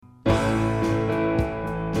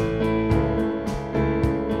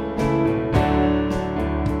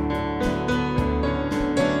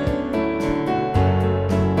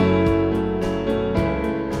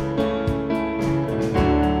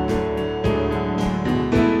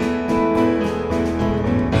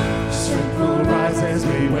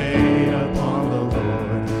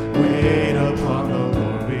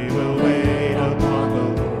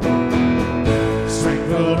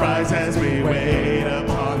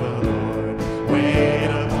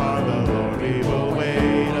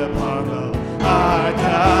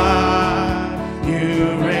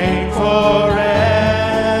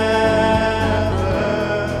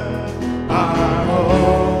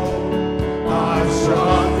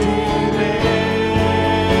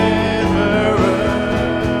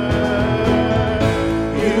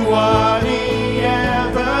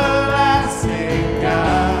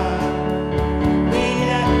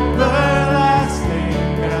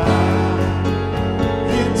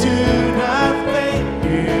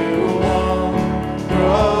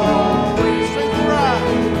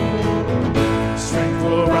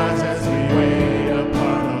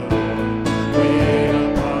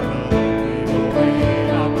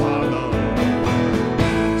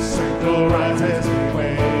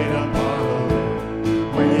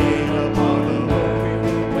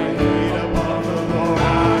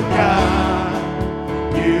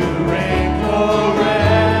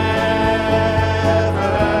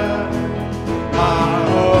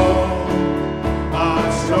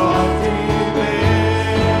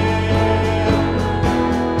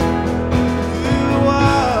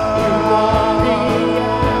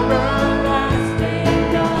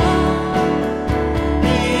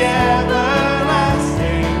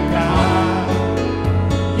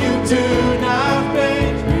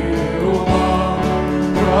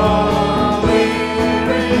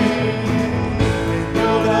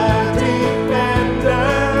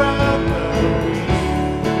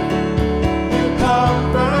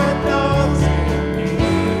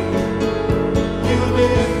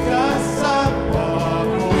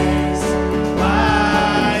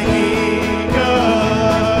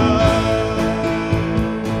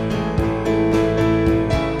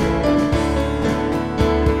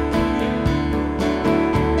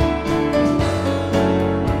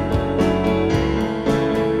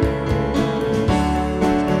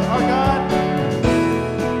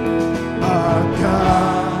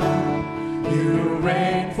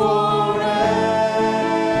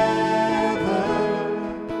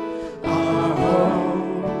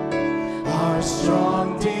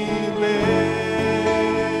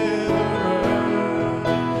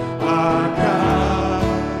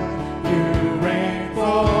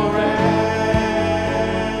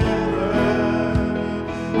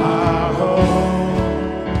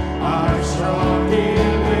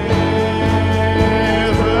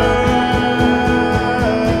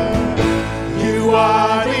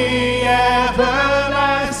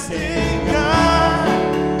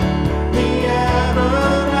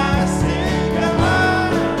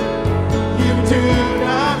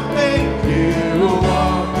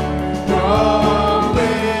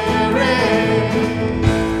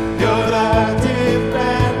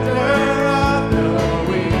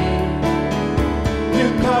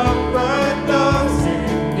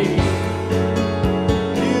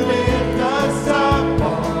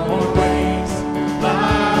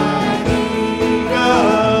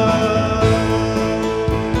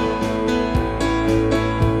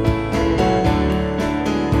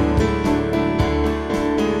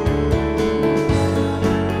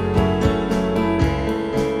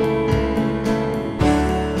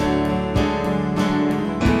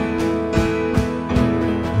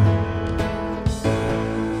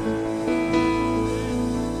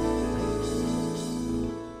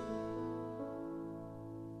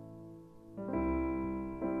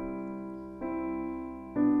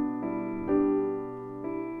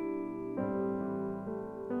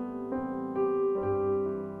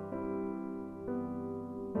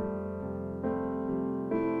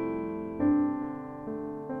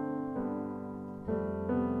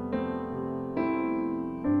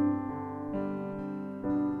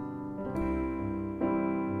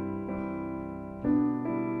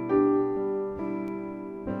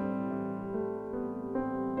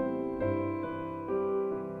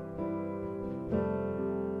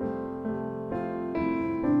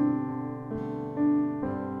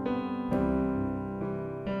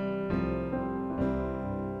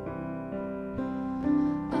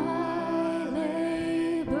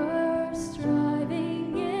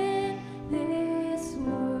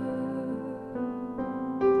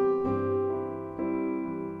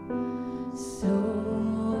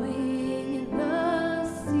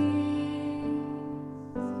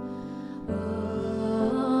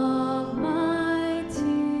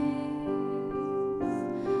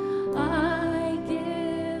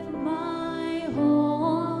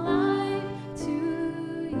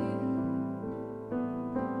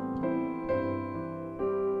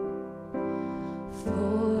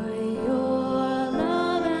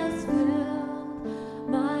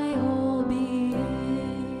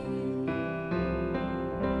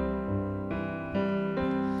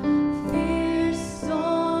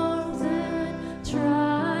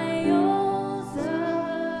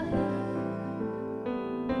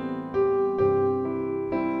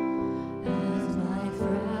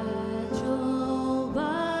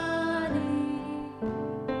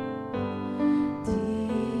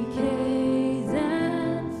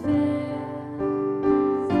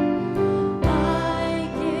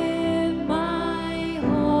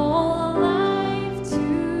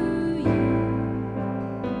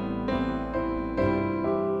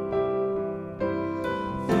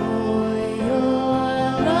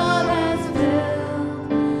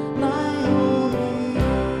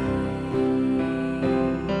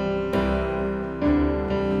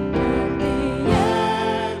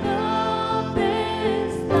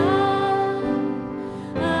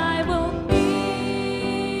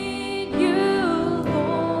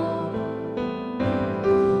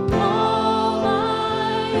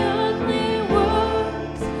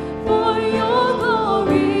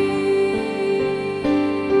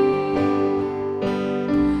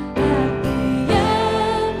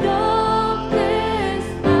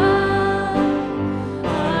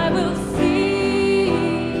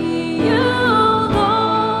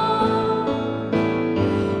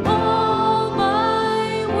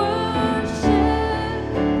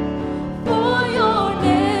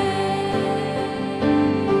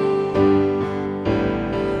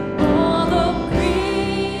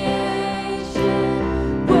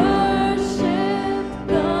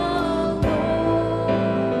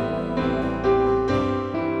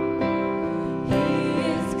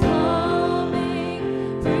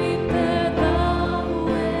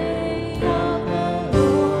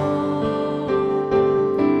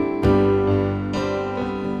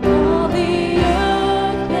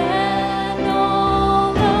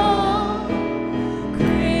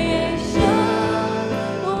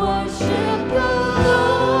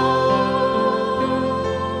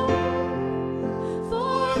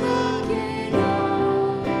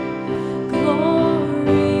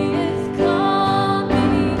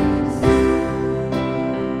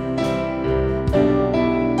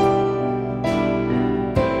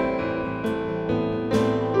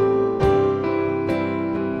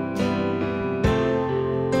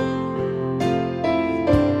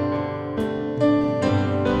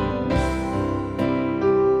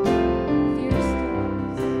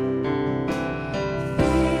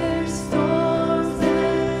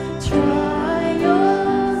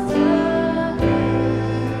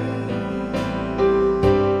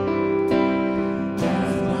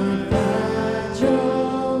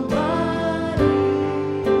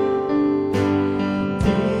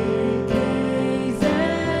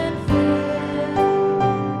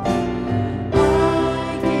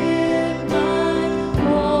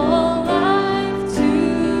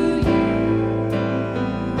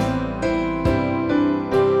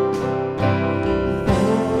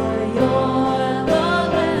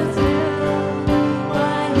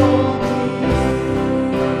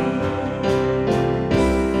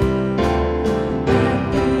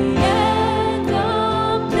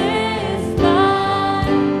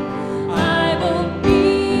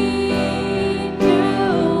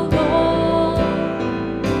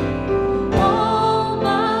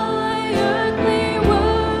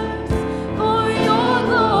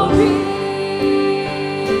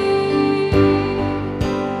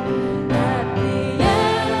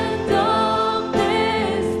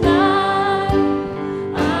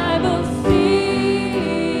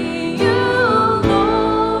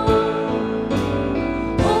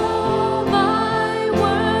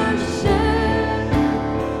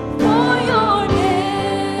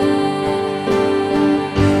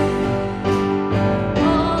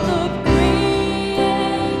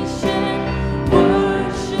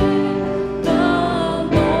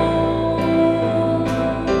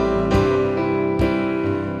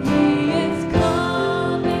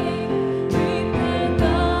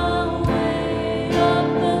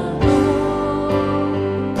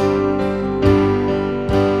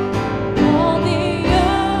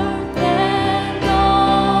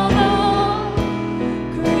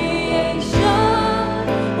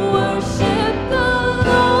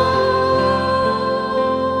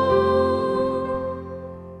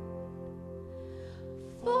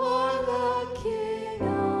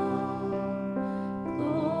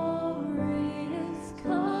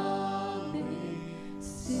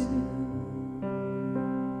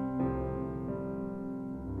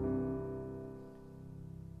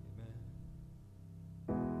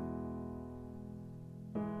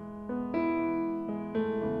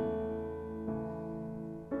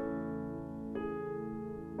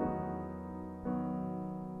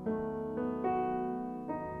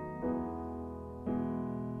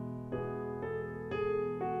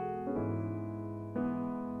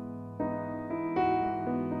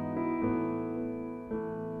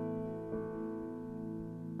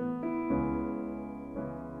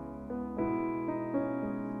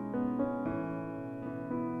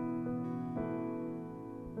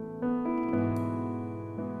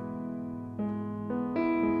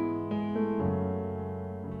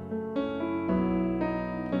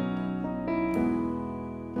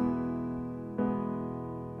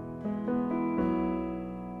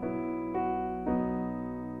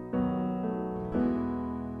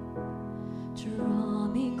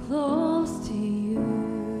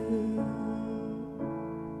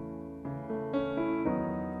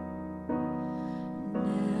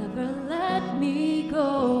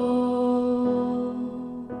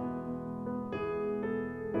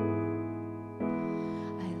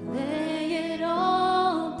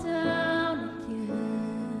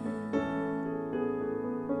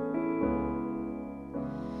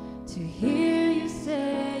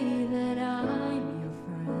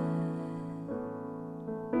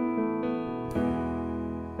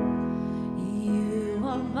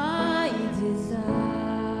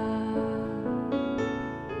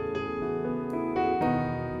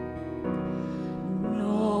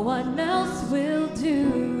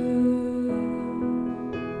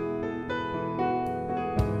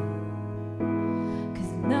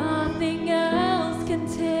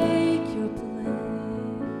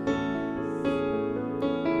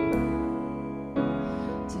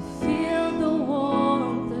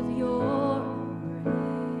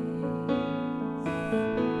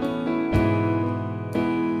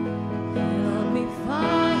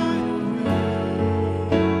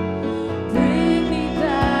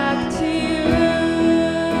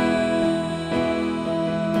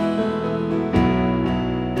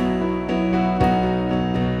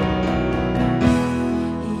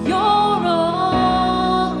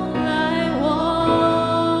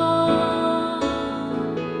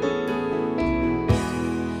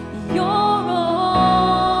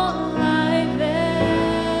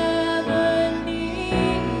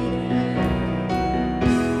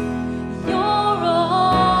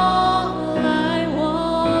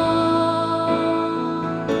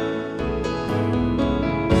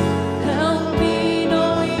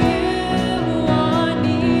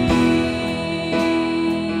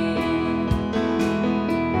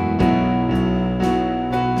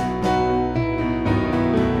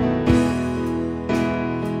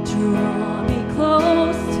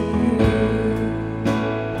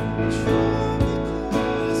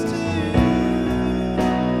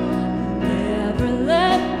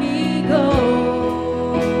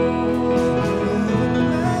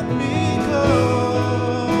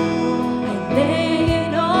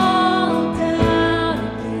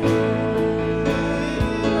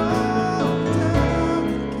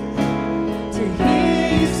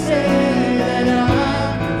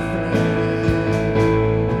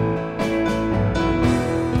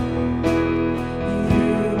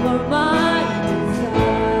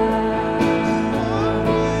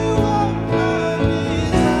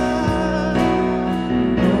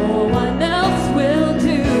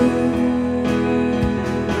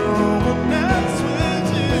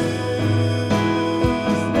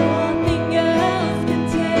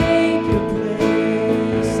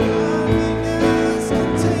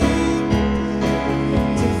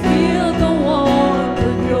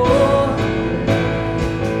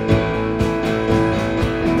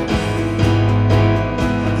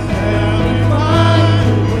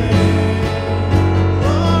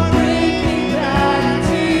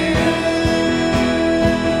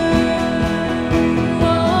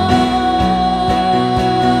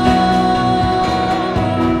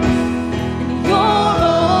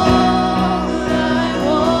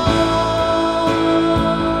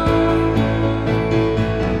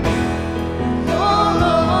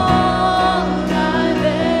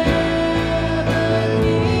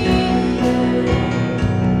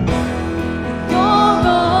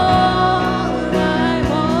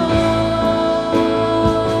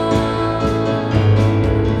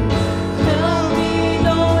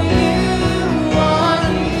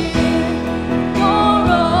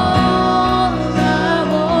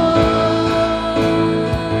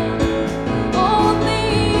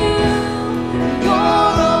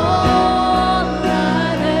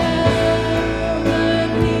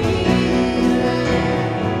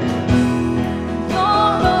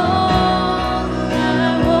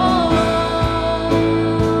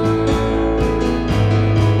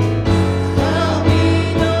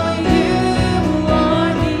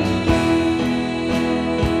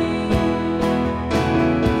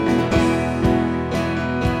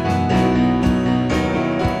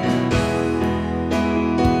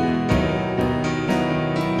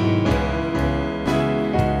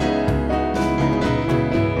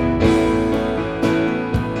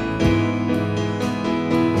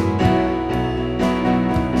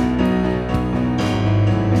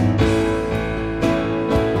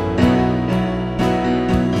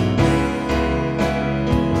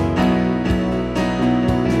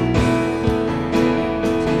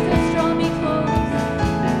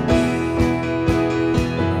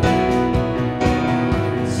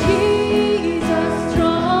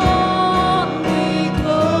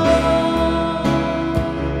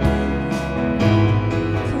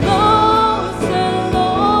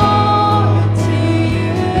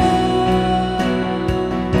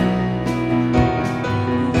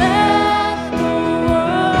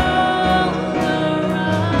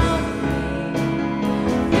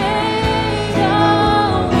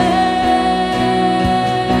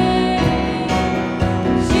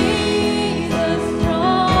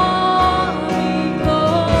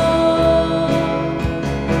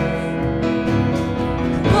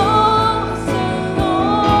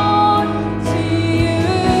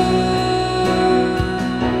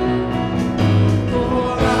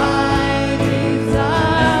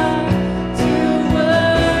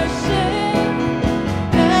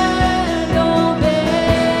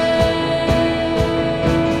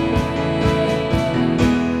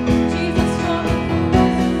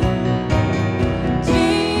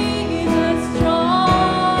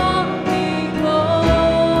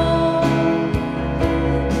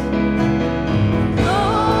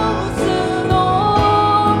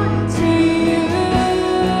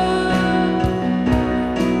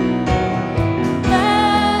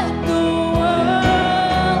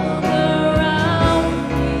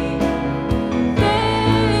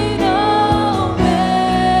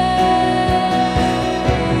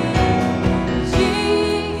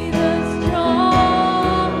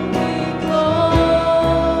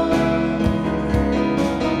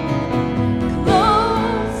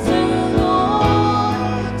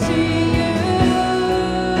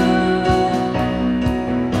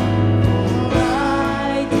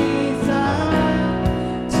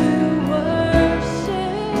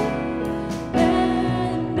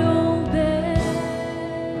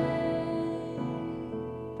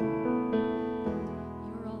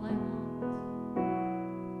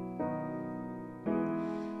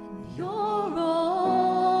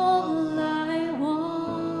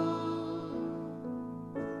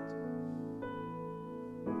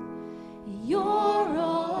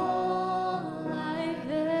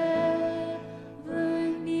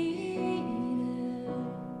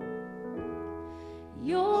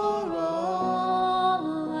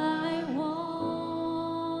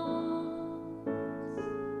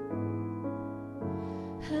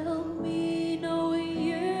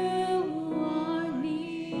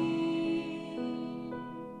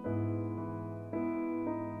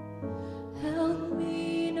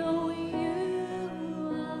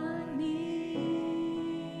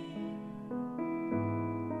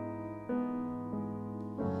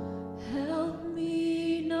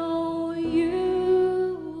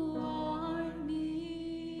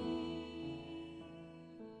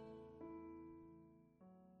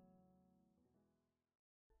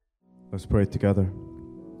Let's pray together.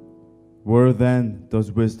 Where then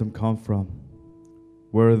does wisdom come from?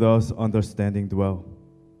 Where does understanding dwell?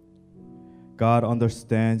 God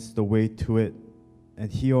understands the way to it,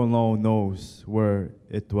 and He alone knows where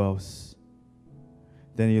it dwells.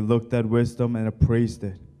 Then He looked at wisdom and appraised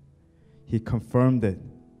it. He confirmed it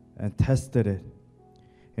and tested it.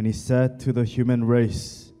 And He said to the human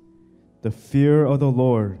race, "The fear of the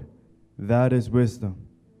Lord, that is wisdom,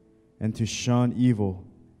 and to shun evil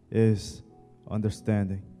is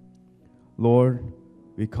understanding." Lord,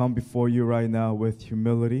 we come before you right now with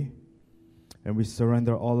humility, and we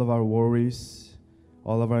surrender all of our worries,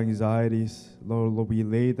 all of our anxieties. Lord, we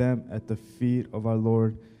lay them at the feet of our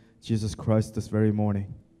Lord Jesus Christ this very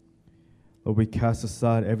morning. Lord, we cast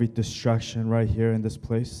aside every distraction right here in this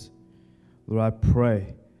place. Lord, I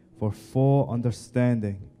pray for full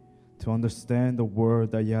understanding, to understand the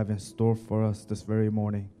word that you have in store for us this very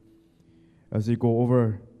morning. As we go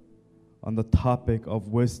over on the topic of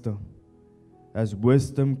wisdom, as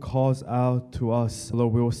wisdom calls out to us,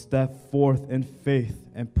 Lord, we will step forth in faith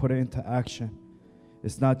and put it into action.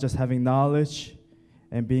 It's not just having knowledge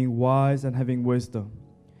and being wise and having wisdom,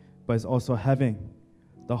 but it's also having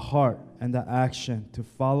the heart and the action to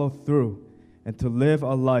follow through and to live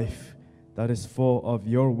a life that is full of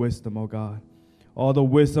your wisdom, O God. All the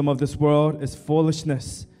wisdom of this world is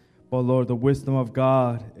foolishness, but Lord, the wisdom of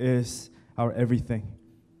God is our everything.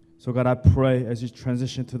 So God, I pray as you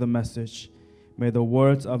transition to the message, may the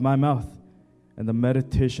words of my mouth and the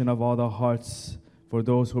meditation of all the hearts for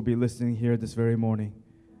those who will be listening here this very morning,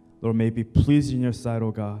 Lord, may be pleasing in your sight,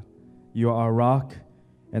 O God. You are our rock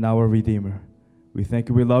and our Redeemer. We thank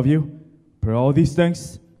you, we love you. Pray all these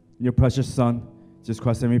things in your precious Son, Jesus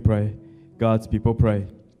Christ, and we pray. God's people pray.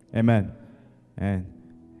 Amen and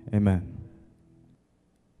amen.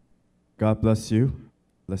 God bless you.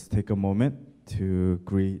 Let's take a moment to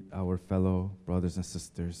greet our fellow brothers and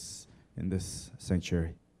sisters in this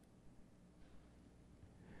sanctuary.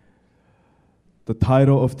 The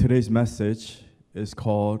title of today's message is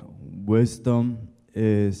called Wisdom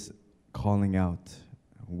is Calling Out.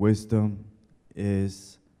 Wisdom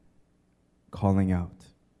is calling out.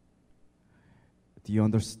 Do you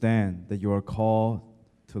understand that you are called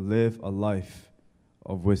to live a life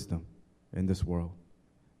of wisdom in this world?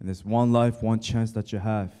 In this one life, one chance that you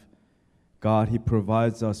have, God, He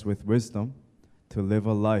provides us with wisdom to live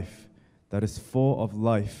a life that is full of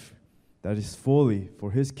life, that is fully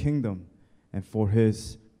for His kingdom and for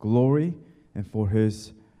His glory and for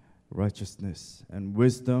His righteousness. And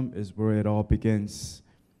wisdom is where it all begins.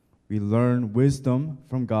 We learn wisdom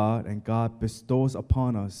from God, and God bestows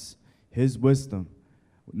upon us His wisdom,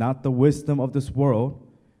 not the wisdom of this world,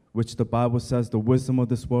 which the Bible says the wisdom of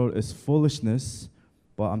this world is foolishness,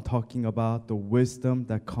 but I'm talking about the wisdom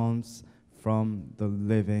that comes from the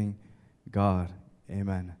living God.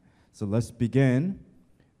 Amen. So let's begin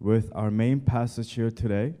with our main passage here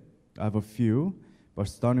today. I have a few, but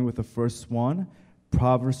starting with the first one,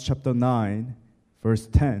 Proverbs chapter 9, verse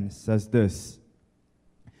 10 says this: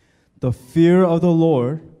 "The fear of the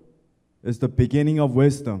Lord is the beginning of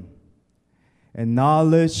wisdom, and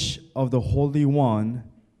knowledge of the Holy One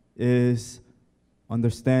is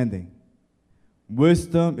understanding."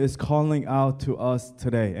 Wisdom is calling out to us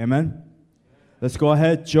today. Amen? Let's go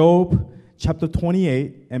ahead. Job chapter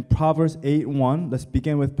 28 and Proverbs 8:1. Let's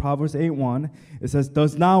begin with Proverbs 8:1. It says,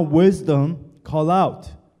 "Does not wisdom call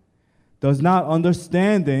out? Does not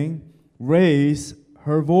understanding raise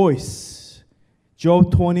her voice?"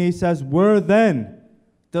 Job 28 says, "Where then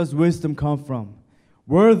does wisdom come from?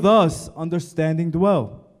 Where does understanding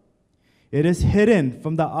dwell? It is hidden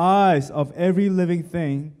from the eyes of every living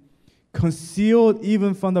thing, concealed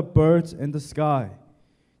even from the birds in the sky.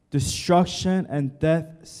 Destruction and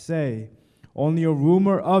death say, only a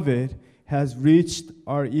rumor of it has reached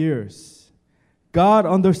our ears. God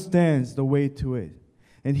understands the way to it,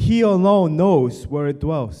 and He alone knows where it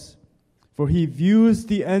dwells. For He views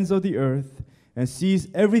the ends of the earth and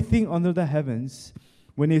sees everything under the heavens.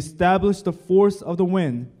 When He established the force of the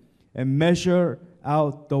wind and measured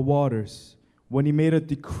out the waters, when He made a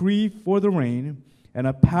decree for the rain and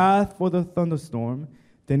a path for the thunderstorm,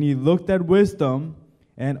 then He looked at wisdom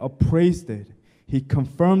and appraised it. He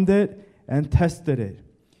confirmed it and tested it.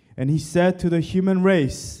 And He said to the human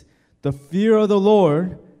race, "The fear of the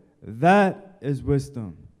Lord, that is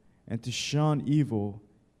wisdom, and to shun evil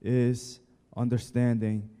is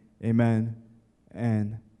understanding." Amen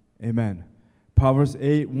and amen. Proverbs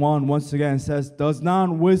 8:1 once again says, "Does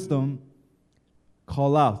not wisdom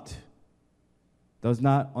call out? Does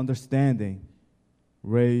not understanding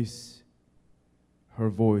raise her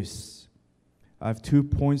voice?" I have 2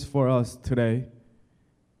 points for us today.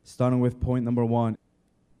 Starting with point number 1.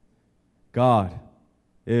 God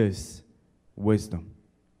is wisdom.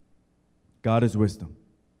 God is wisdom.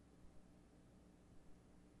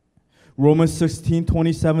 Romans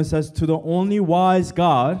 16:27 says, "To the only wise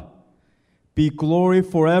God be glory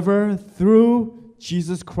forever through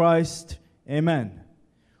Jesus Christ. Amen."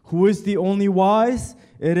 Who is the only wise?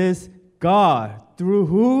 It is God. Through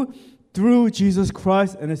who? Through Jesus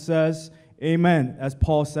Christ. And it says, amen, as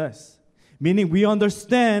Paul says. Meaning we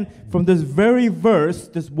understand from this very verse,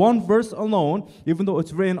 this one verse alone, even though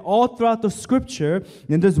it's written all throughout the scripture,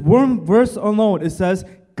 in this one verse alone, it says,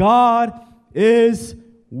 God is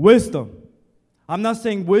wisdom. I'm not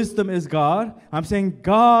saying wisdom is God. I'm saying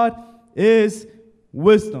God is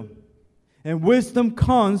wisdom. And wisdom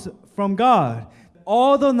comes from God.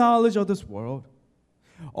 All the knowledge of this world,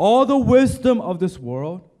 all the wisdom of this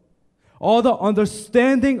world, all the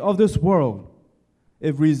understanding of this world,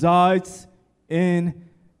 it resides in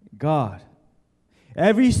God.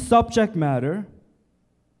 Every subject matter,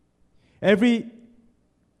 what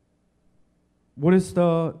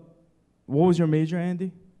was your major,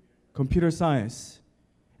 Andy? Computer science.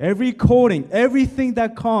 Every coding, everything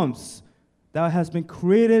that comes, that has been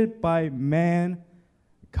created by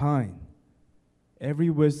mankind.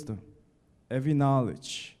 Every wisdom, every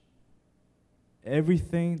knowledge,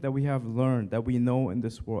 everything that we have learned, that we know in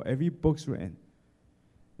this world, every book's written,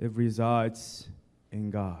 it resides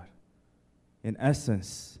in God. In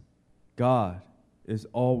essence, God is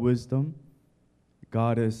all wisdom,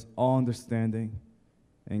 God is all understanding,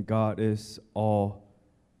 and God is all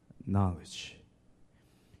knowledge.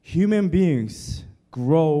 Human beings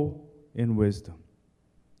grow in wisdom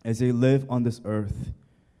as they live on this earth.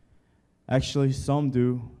 Actually, some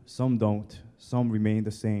do, some don't. Some remain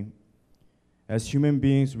the same. As human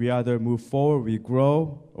beings, we either move forward, we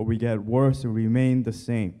grow, or we get worse and remain the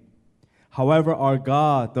same. However, our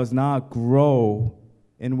God does not grow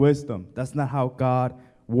in wisdom. That's not how God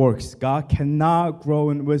works. God cannot grow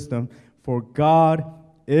in wisdom, for God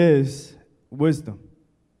is wisdom.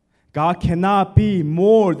 God cannot be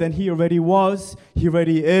more than He already was, He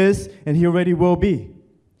already is, and He already will be.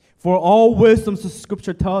 For all wisdom, so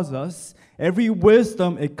Scripture tells us, every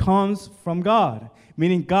wisdom, it comes from God.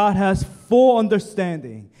 Meaning God has full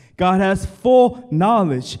understanding. God has full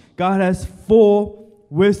knowledge. God has full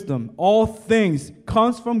wisdom. All things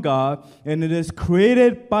comes from God, and it is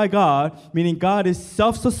created by God, meaning God is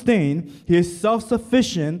self-sustained. He is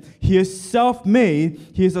self-sufficient. He is self-made.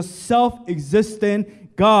 He is a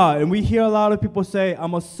self-existent God. And we hear a lot of people say,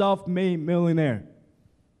 I'm a self-made millionaire.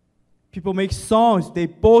 People make songs, they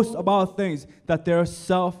boast about things that they're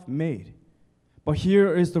self-made. But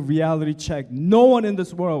here is the reality check. No one in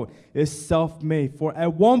this world is self-made. For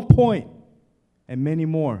at one point, and many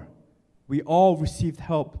more, we all received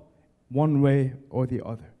help one way or the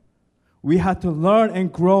other. We had to learn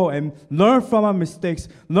and grow and learn from our mistakes,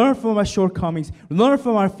 learn from our shortcomings, learn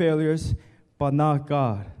from our failures, but not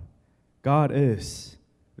God. God is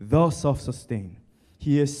the self-sustained.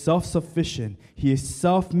 He is self-sufficient. He is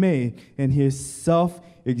self-made, and He is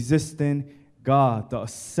self-existent God, the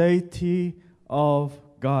aseity of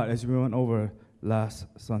God, as we went over last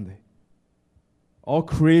Sunday. All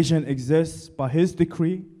creation exists by His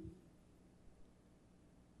decree.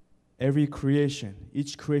 Every creation,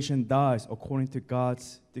 each creation dies according to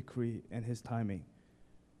God's decree and His timing.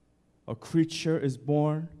 A creature is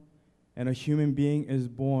born, and a human being is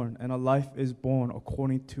born, and a life is born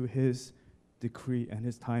according to His decree and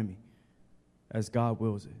His timing, as God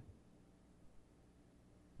wills it.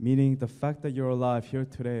 Meaning the fact that you're alive here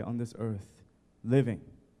today on this earth, living,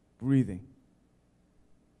 breathing,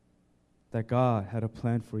 that God had a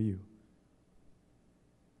plan for you.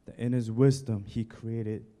 That in His wisdom, He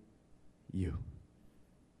created you.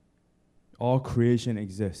 All creation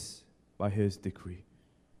exists by His decree.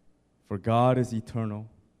 For God is eternal,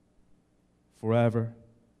 forever,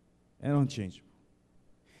 and unchangeable.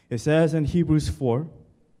 It says in Hebrews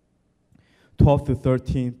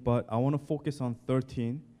 4:12-13, but I want to focus on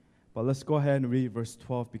 13. But let's go ahead and read verse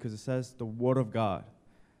 12 because it says the Word of God,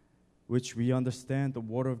 which we understand the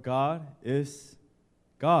Word of God is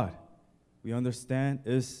God. We understand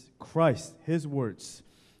is Christ, His words.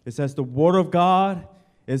 It says the Word of God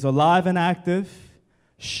is alive and active,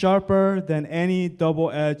 sharper than any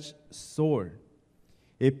double-edged sword.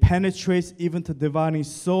 It penetrates even to dividing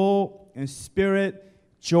soul and spirit,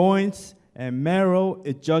 joints and marrow.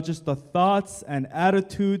 It judges the thoughts and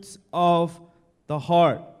attitudes of the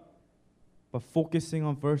heart. But focusing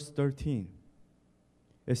on verse 13,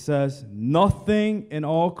 it says, nothing in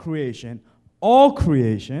all creation,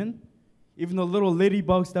 even the little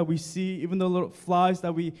ladybugs that we see, even the little flies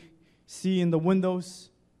that we see in the windows,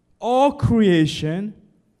 all creation,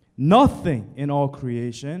 nothing in all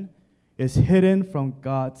creation is hidden from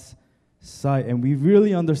God's sight. And we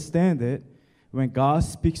really understand it when God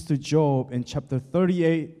speaks to Job in chapter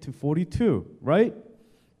 38 to 42, right?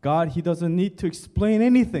 God, he doesn't need to explain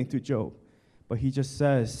anything to Job, but he just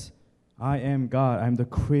says, I am God. I'm the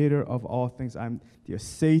creator of all things. I'm the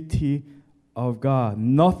aseity of God.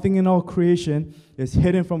 Nothing in all creation is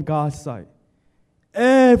hidden from God's sight.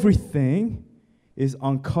 Everything is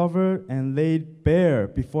uncovered and laid bare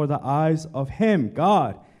before the eyes of him,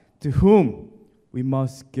 God, to whom we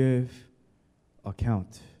must give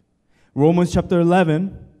account. Romans chapter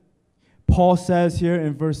 11, Paul says here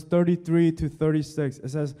in verse 33 to 36, it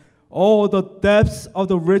says, oh, the depths of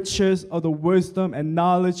the riches of the wisdom and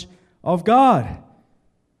knowledge of God.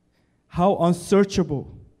 How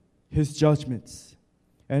unsearchable his judgments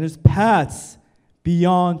and his paths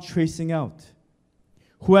beyond tracing out.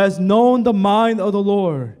 Who has known the mind of the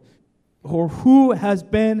Lord, or who has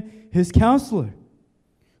been his counselor?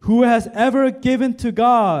 Who has ever given to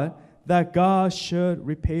God that God should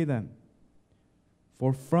repay them?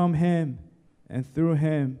 For from him and through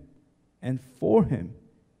him and for him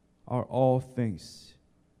are all things,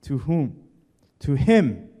 to whom? To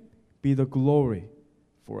him be the glory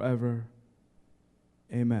forever.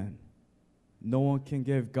 Amen. No one can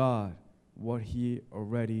give God what he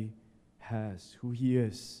already has, who he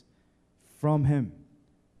is. From him,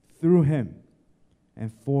 through him,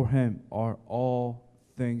 and for him are all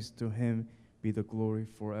things. To him be the glory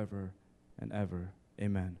forever and ever.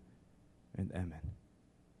 Amen and amen.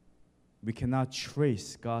 We cannot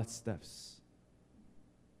trace God's steps.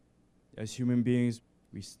 As human beings,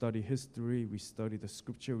 we study history, we study the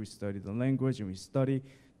scripture, we study the language, and we study.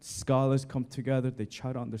 Scholars come together, they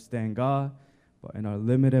try to understand God, but in our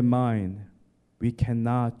limited mind, we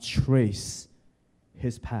cannot trace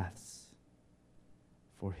his paths.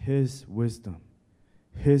 For his wisdom,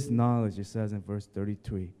 his knowledge, it says in verse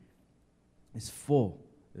 33, is full,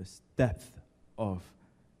 this depth of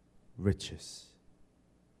riches.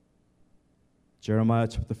 Jeremiah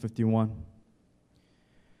chapter 51.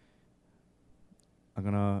 I'm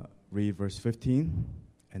going to read verse 15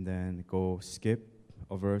 and then go skip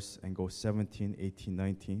a verse and go 17, 18,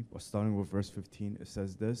 19. But starting with verse 15, it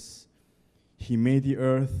says this: He made the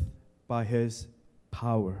earth by his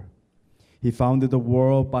power. He founded the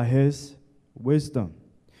world by his wisdom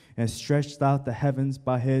and stretched out the heavens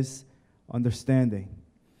by his understanding.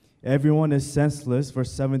 Everyone is senseless,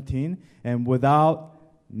 verse 17, and without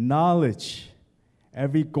knowledge.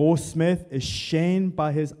 Every goldsmith is shamed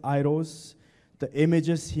by his idols. The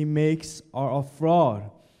images he makes are a fraud.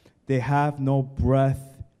 They have no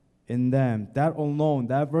breath in them. That alone,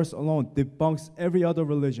 that verse alone, debunks every other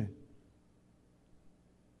religion.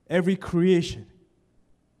 Every creation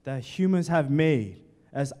that humans have made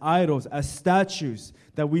as idols, as statues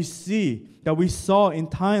that we see, that we saw in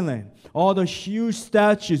Thailand. All the huge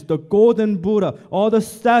statues, the golden Buddha, all the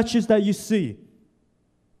statues that you see.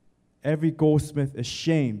 Every goldsmith is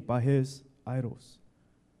shamed by his idols.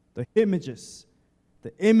 The images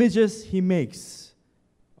he makes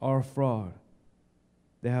are a fraud.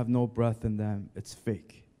 They have no breath in them. It's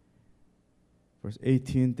fake. Verse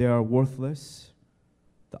 18, they are worthless,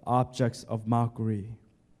 the objects of mockery.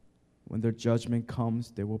 When their judgment comes,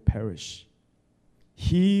 they will perish.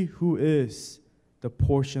 He who is the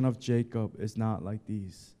portion of Jacob is not like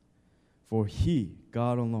these. For he,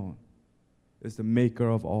 God alone, is the maker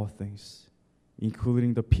of all things,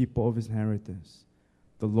 including the people of his inheritance.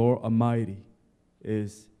 The Lord Almighty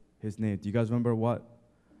is his name. Do you guys remember what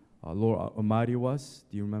Lord Almighty was?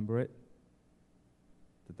 Do you remember it?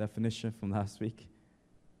 The definition from last week?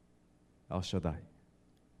 El Shaddai.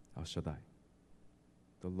 El Shaddai.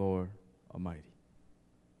 The Lord Almighty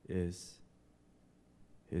is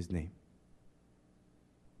his name.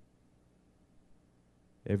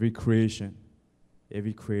 Every creation,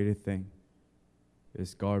 every created thing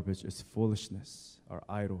is garbage, is foolishness, are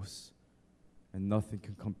idols, and nothing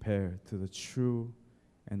can compare to the true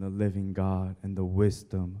and the living God and the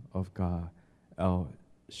wisdom of God, El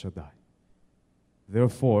Shaddai.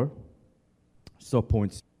 Therefore,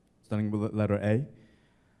 subpoints, starting with letter A,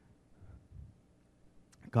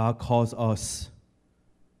 God calls us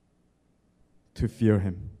to fear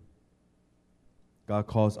him. God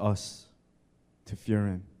calls us to fear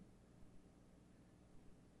him.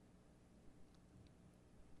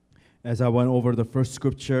 As I went over the first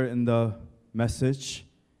scripture in the message,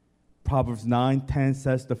 Proverbs 9:10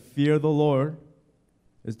 says, the fear of the Lord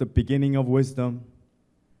is the beginning of wisdom,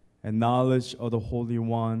 and knowledge of the Holy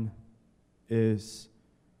One is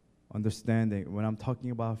understanding. When I'm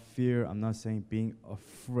talking about fear, I'm not saying being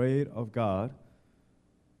afraid of God,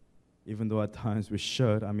 even though at times we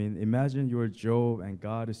should. I mean, imagine you are Job and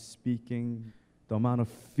God is speaking, the amount of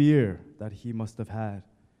fear that he must have had.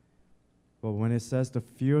 But when it says the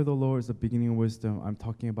fear of the Lord is the beginning of wisdom, I'm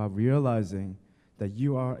talking about realizing that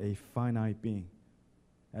you are a finite being.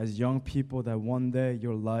 As young people, that one day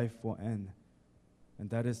your life will end. And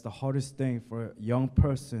that is the hardest thing for a young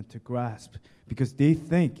person to grasp, because they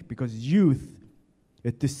think, because youth,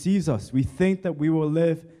 it deceives us. We think that we will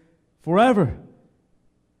live forever.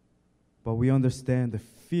 But we understand the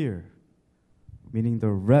fear, meaning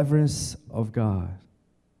the reverence of God,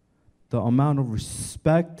 the amount of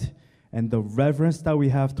respect and the reverence that we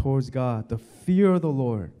have towards God, the fear of the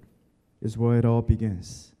Lord is where it all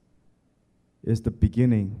begins. It's the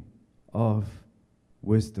beginning of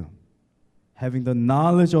wisdom. Having the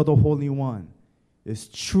knowledge of the Holy One is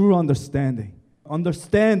true understanding.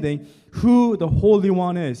 Understanding who the Holy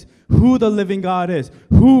One is, who the living God is,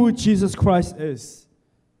 who Jesus Christ is.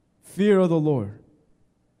 Fear of the Lord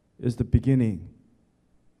is the beginning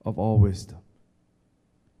of all wisdom.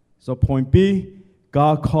 So point B,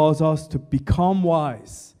 God calls us to become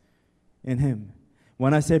wise in Him.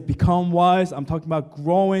 When I say become wise, I'm talking about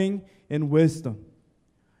growing in wisdom.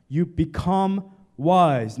 You become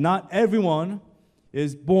wise. Not everyone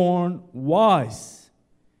is born wise.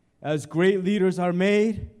 As great leaders are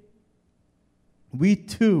made, we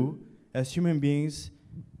too, as human beings,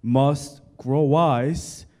 must grow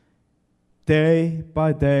wise day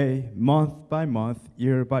by day, month by month,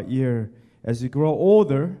 year by year. As we grow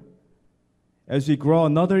older, as we grow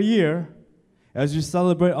another year, as we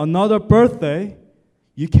celebrate another birthday,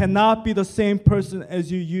 you cannot be the same person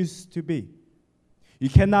as you used to be. You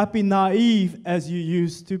cannot be naive as you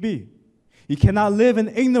used to be. You cannot live in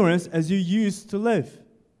ignorance as you used to live.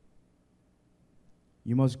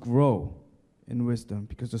 You must grow in wisdom,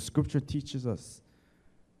 because the scripture teaches us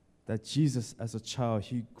that Jesus, as a child,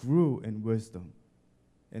 he grew in wisdom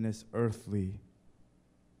in his earthly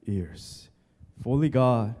years. Fully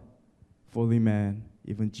God, fully man,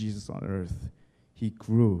 even Jesus on earth, he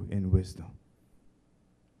grew in wisdom.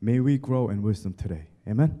 May we grow in wisdom today.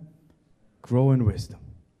 Amen? Grow in wisdom.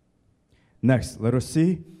 Next, letter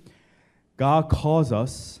C. God calls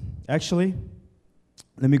us. Actually,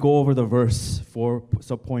 let me go over the verse for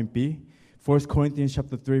subpoint B. 1 Corinthians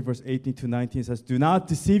chapter 3, verse 18 to 19 says, "Do not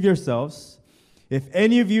deceive yourselves. If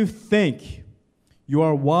any of you think you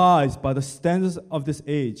are wise by the standards of this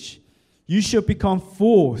age, you should become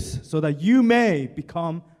fools so that you may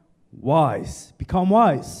become wise." Become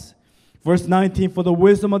wise. Verse 19, "For the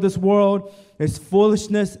wisdom of this world is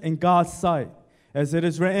foolishness in God's sight. As it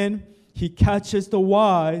is written, He catches the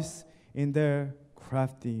wise in their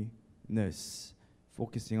craftiness."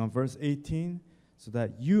 Focusing on verse 18, "so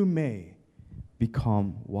that you may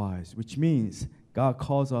become wise," which means God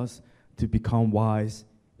calls us to become wise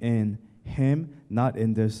in Him, not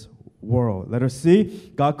in this world. Let us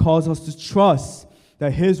see, God calls us to trust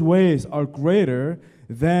that His ways are greater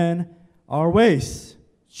than our ways.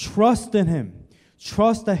 Trust in Him.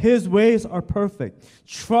 Trust that His ways are perfect.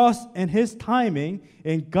 Trust in His timing,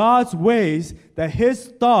 in God's ways, that His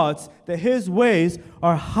thoughts, that His ways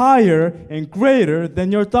are higher and greater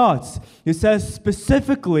than your thoughts. It says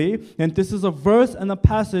specifically, and this is a verse and a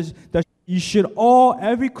passage that you should all,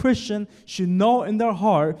 every Christian should know in their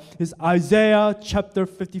heart, is Isaiah chapter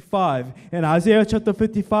 55. In Isaiah chapter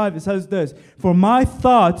 55, it says this, "For my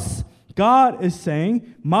thoughts," God is saying,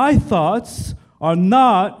 "my thoughts are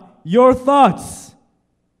not your thoughts.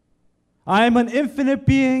 I am an infinite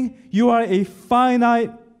being. You are a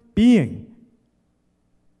finite being."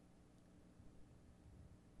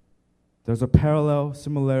 There's a parallel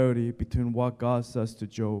similarity between what God says to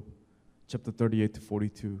Job, chapter 38 to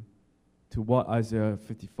 42, to what Isaiah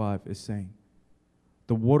 55 is saying.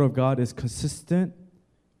 The Word of God is consistent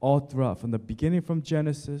all throughout, from the beginning, from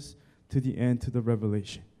Genesis to the end, to the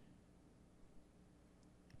Revelation.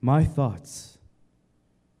 My thoughts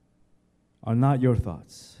are not your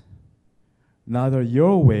thoughts. Neither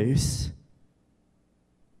your ways,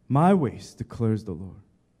 my ways, declares the Lord.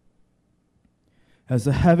 As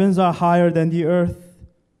the heavens are higher than the earth,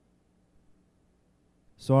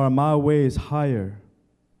 so are my ways higher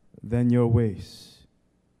than your ways,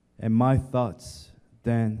 and my thoughts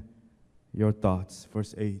than your thoughts.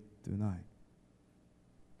 Verse 8 to 9.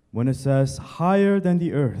 When it says higher than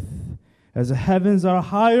the earth, as the heavens are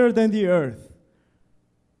higher than the earth,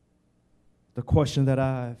 the question that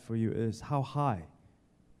I have for you is, how high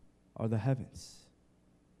are the heavens?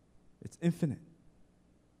 It's infinite.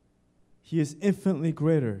 He is infinitely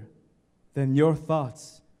greater than your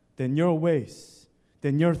thoughts, than your ways,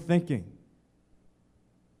 than your thinking,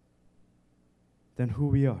 than who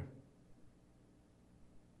we are.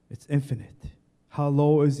 It's infinite. How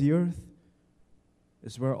low is the earth?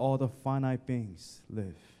 It's where all the finite beings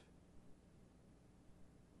live.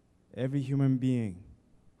 Every human being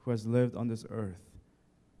who has lived on this earth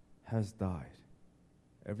has died.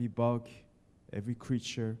 Every bug, every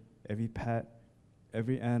creature, every pet,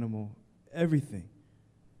 every animal, everything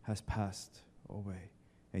has passed away.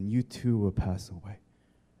 And you too will pass away.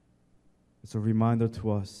 It's a reminder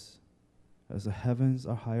to us, as the heavens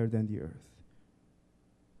are higher than the earth,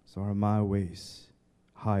 so are my ways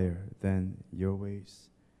higher than your ways,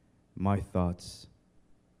 my thoughts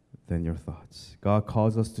than your thoughts. God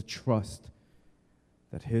calls us to trust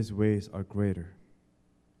that his ways are greater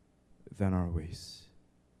than our ways.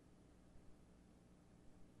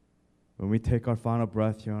 When we take our final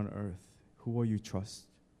breath here on earth, who will you trust?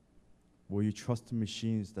 Will you trust the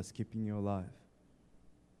machines that's keeping you alive?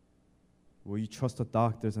 Will you trust the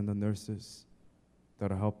doctors and the nurses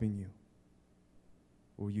that are helping you?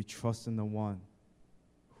 Will you trust in the one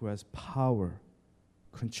who has power,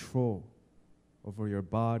 control over your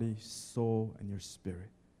body, soul, and your spirit?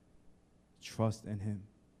 Trust in him,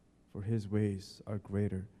 for his ways are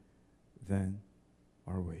greater than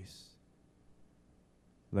our ways.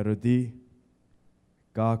 Letter D,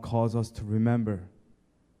 God calls us to remember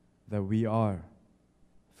that we are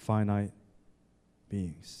finite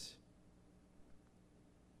beings.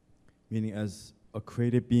 Meaning, as a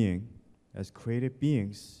created being, as created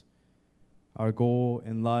beings, our goal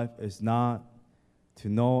in life is not to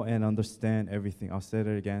know and understand everything. I'll say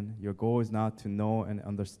that again. Your goal is not to know and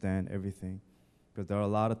understand everything, because there are a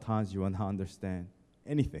lot of times you will not understand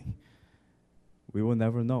anything. We will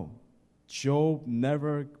never know. Job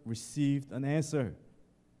never received an answer.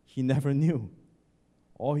 He never knew.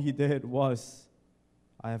 All he did was,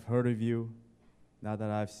 I have heard of you. Now that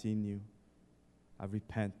I've seen you, I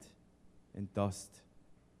repent in dust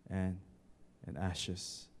and in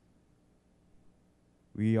ashes.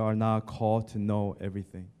 We are not called to know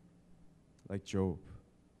everything like Job.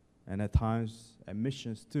 And at times, at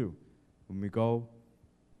missions too, when we go,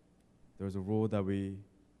 there's a rule that we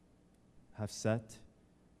have set.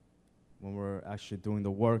 When we're actually doing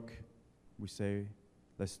the work, we say,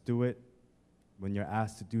 let's do it. When you're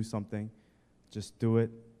asked to do something, just do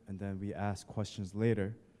it, and then we ask questions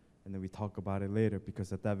later, and then we talk about it later,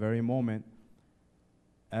 because at that very moment,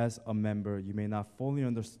 as a member, you may not fully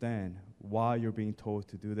understand why you're being told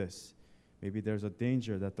to do this. Maybe there's a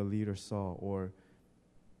danger that the leader saw, or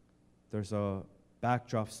there's a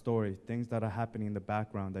backdrop story, things that are happening in the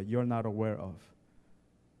background that you're not aware of.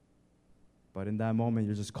 But in that moment,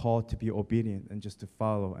 you're just called to be obedient and just to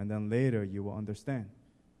follow. And then later, you will understand.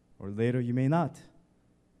 Or later, you may not.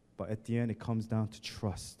 But at the end, it comes down to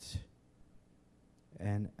trust.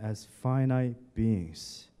 And as finite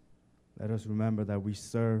beings, let us remember that we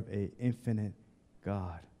serve an infinite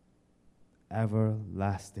God,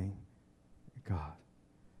 everlasting God.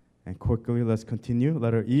 And quickly, let's continue.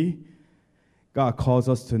 Letter E, God calls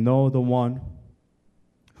us to know the one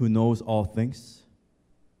who knows all things.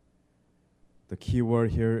 The key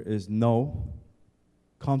word here is know.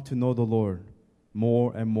 Come to know the Lord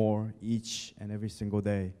more and more each and every single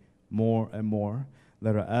day, more and more.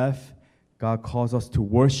 Letter F, God calls us to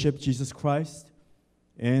worship Jesus Christ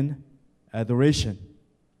in adoration.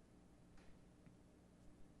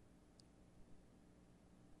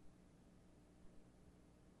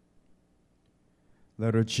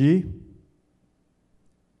 Letter G,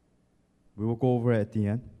 we will go over it at the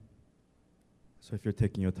end. So if you're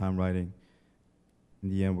taking your time writing, in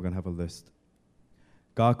the end, we're going to have a list.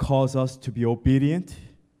 God calls us to be obedient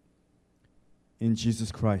in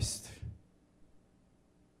Jesus Christ.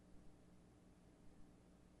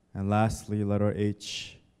 And lastly, letter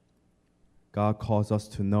H, God calls us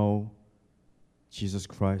to know Jesus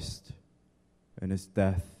Christ and his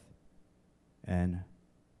death and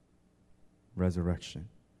resurrection.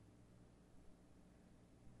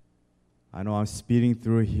 I know I'm speeding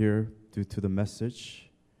through here due to the message,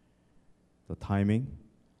 the timing,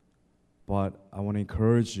 but I want to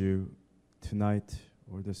encourage you tonight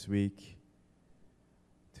or this week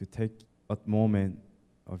to take a moment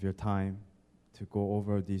of your time to go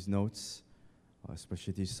over these notes,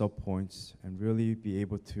 especially these subpoints, and really be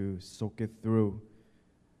able to soak it through,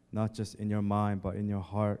 not just in your mind, but in your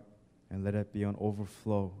heart, and let it be an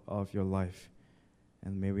overflow of your life.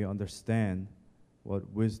 And may we understand what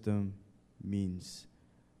wisdom means,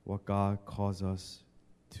 what God calls us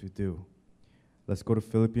to do. Let's go to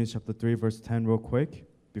Philippians chapter 3, verse 10 real quick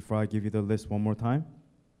before I give you the list one more time.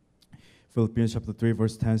 Philippians chapter 3,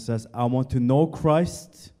 verse 10 says, I want to know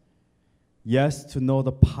Christ, yes, to know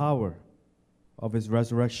the power of his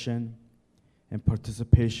resurrection and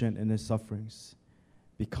participation in his sufferings,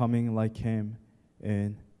 becoming like him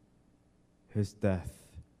in his death.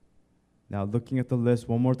 Now, looking at the list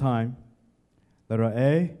one more time. Letter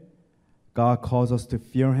A, God calls us to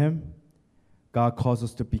fear him. God calls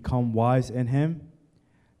us to become wise in him.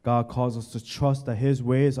 God calls us to trust that his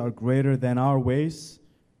ways are greater than our ways.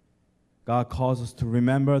 God calls us to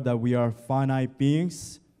remember that we are finite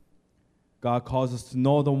beings. God calls us to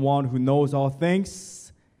know the one who knows all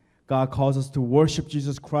things. God calls us to worship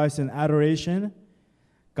Jesus Christ in adoration.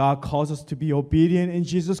 God calls us to be obedient in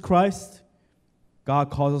Jesus Christ. God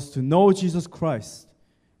calls us to know Jesus Christ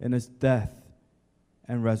in his death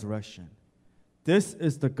and resurrection. This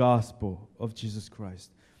is the gospel of Jesus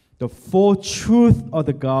Christ. The full truth of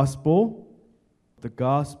the gospel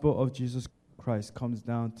of Jesus Christ comes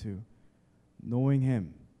down to knowing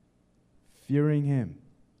him, fearing him,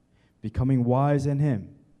 becoming wise in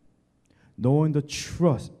him, knowing the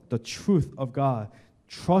truth of God,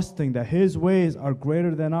 trusting that his ways are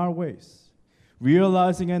greater than our ways,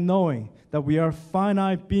 realizing and knowing that we are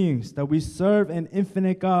finite beings, that we serve an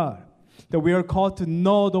infinite God, that we are called to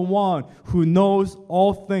know the one who knows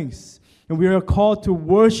all things, and we are called to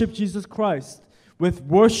worship Jesus Christ with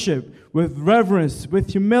worship, with reverence,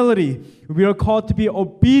 with humility. We are called to be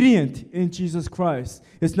obedient in Jesus Christ.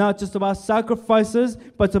 It's not just about sacrifices,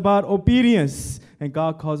 but it's about obedience. And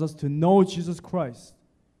God calls us to know Jesus Christ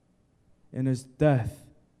in his death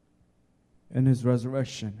and his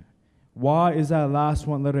resurrection. Why is that last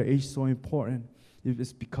one, letter H, so important?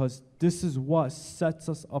 It's because this is what sets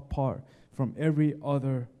us apart from every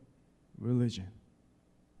other religion.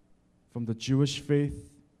 From the Jewish faith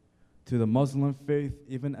to the Muslim faith,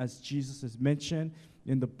 even as Jesus is mentioned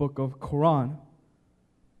in the book of Quran,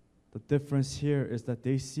 the difference here is that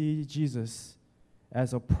they see Jesus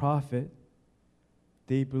as a prophet.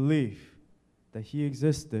 They believe that he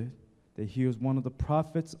existed, that he was one of the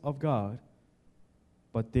prophets of God,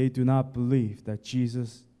 but they do not believe that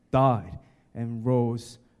Jesus died and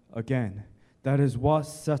rose again. That is what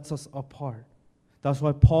sets us apart. That's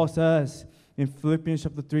why Paul says in Philippians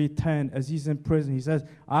chapter 3:10, as he's in prison, he says,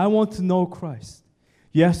 I want to know Christ.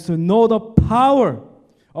 Yes, to know the power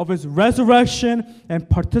of his resurrection and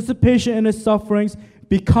participation in his sufferings,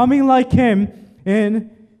 becoming like him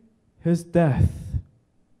in his death.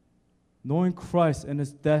 Knowing Christ and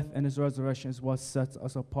his death and his resurrection is what sets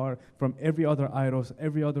us apart from every other idols,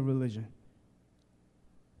 every other religion.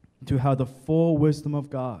 To have the full wisdom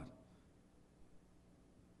of God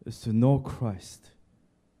is to know Christ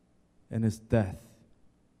and his death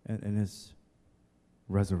and in his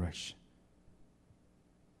resurrection.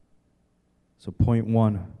 So point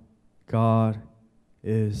 1, God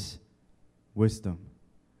is wisdom.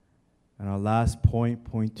 And our last point,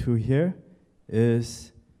 point 2 here,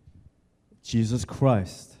 is Jesus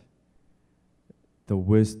Christ, the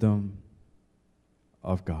wisdom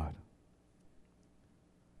of God.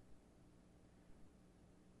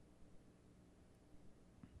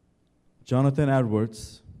 Jonathan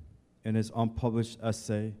Edwards, in his unpublished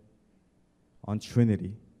essay on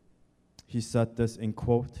Trinity, he said this in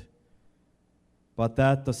quote, but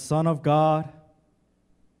that the Son of God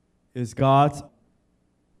is God's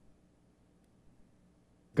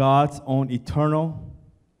own eternal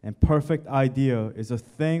and perfect idea is a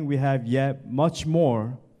thing we have yet much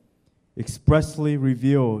more expressly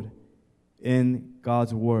revealed in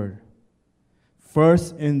God's Word.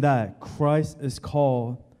 First, in that Christ is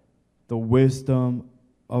called the wisdom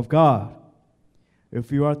of God.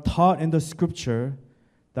 If you are taught in the Scripture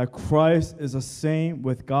that Christ is the same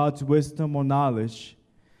with God's wisdom or knowledge,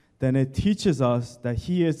 then it teaches us that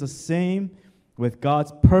he is the same with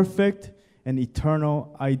God's perfect and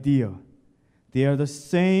eternal idea. They are the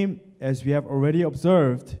same as we have already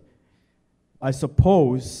observed. I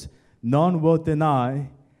suppose none will deny,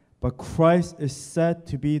 but Christ is said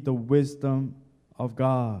to be the wisdom of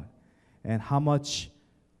God. And how much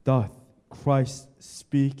doth Christ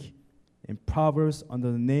speak in Proverbs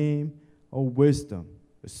under the name of wisdom,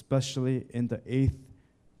 especially in the 8th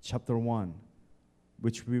chapter 1,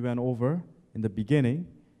 which we went over in the beginning.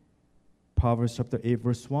 Proverbs chapter 8,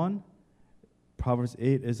 verse 1. Proverbs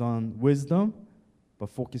 8 is on wisdom, but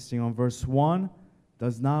focusing on verse 1,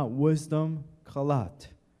 does not wisdom kalat,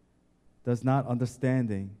 does not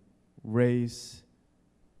understanding raise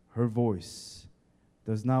her voice?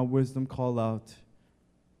 Does not wisdom call out?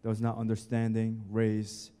 Does not understanding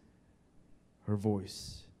raise her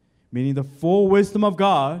voice? Meaning the full wisdom of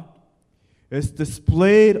God is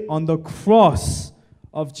displayed on the cross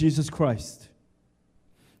of Jesus Christ.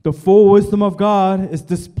 The full wisdom of God is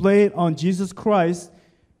displayed on Jesus Christ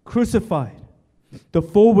crucified. The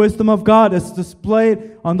full wisdom of God is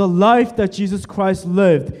displayed on the life that Jesus Christ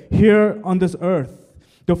lived here on this earth.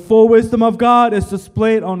 The full wisdom of God is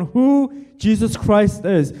displayed on who Jesus Christ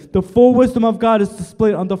is. The full wisdom of God is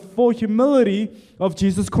displayed on the full humility of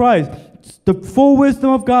Jesus Christ. The full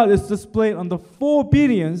wisdom of God is displayed on the full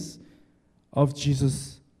obedience of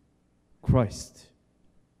Jesus Christ.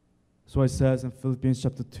 That's why it says in Philippians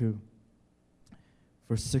chapter 2,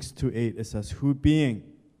 verse 6 to 8, it says, who being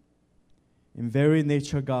in very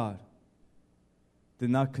nature God, did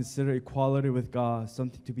not consider equality with God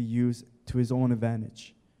something to be used to his own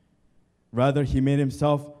advantage. Rather, he made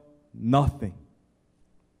himself nothing,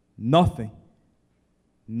 nothing,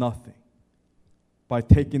 nothing, by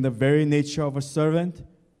taking the very nature of a servant,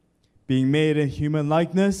 being made in human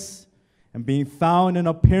likeness, and being found in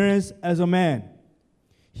appearance as a man.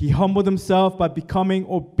 He humbled himself by becoming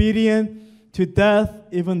obedient to death,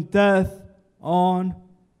 even death on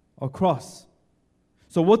a cross.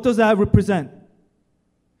 So what does that represent?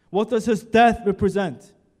 What does his death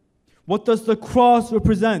represent? What does the cross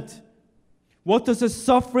represent? What does his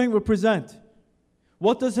suffering represent?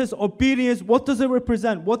 What does his obedience, what does it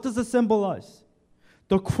represent? What does it symbolize?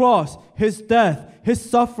 The cross, his death, his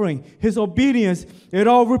suffering, his obedience, it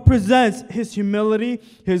all represents his humility,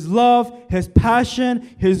 his love, his passion,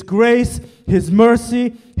 his grace, his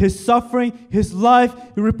mercy, his suffering, his life.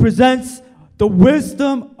 It represents the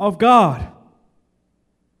wisdom of God.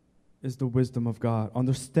 Is the wisdom of God.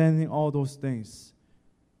 Understanding all those things,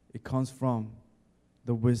 it comes from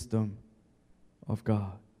the wisdom of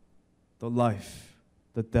God. The life,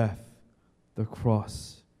 the death, the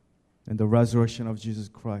cross, and the resurrection of Jesus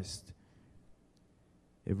Christ.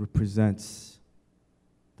 It represents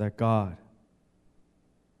that God,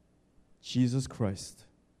 Jesus Christ,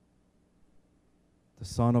 the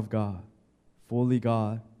Son of God, fully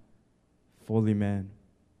man,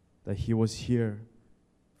 that he was here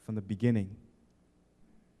from the beginning,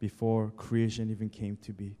 before creation even came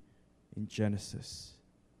to be in Genesis.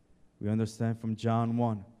 We understand from John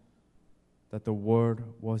 1 that the Word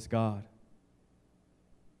was God.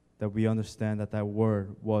 That we understand that that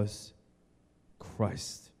Word was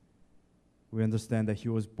Christ. We understand that he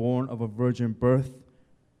was born of a virgin birth,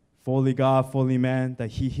 fully God, fully man, that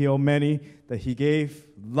he healed many, that he gave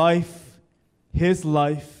life, his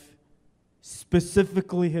life,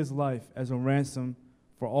 specifically his life, as a ransom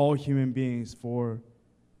for all human beings for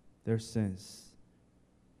their sins.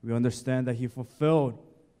 We understand that he fulfilled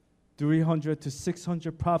 300 to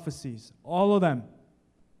 600 prophecies, all of them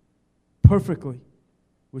perfectly,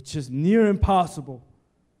 which is near impossible,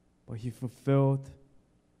 but he fulfilled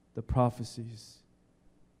the prophecies.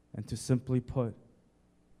 And to simply put,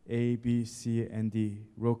 A, B, C, and D.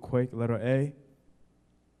 Real quick, letter A,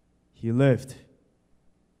 he lived.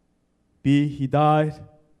 B, he died.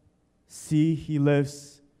 C, he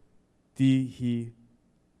lives. D, he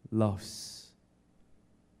loves.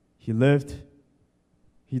 He lived,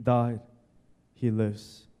 he died, he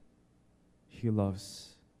lives, he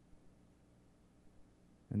loves.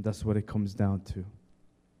 And that's what it comes down to.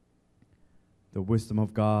 The wisdom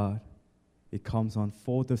of God, it comes on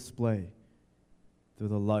full display through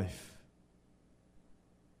the life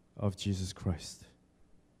of Jesus Christ.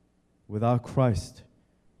 Without Christ,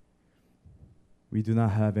 we do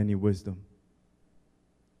not have any wisdom.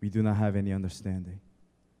 We do not have any understanding.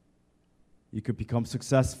 You could become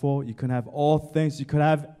successful. You can have all things. You could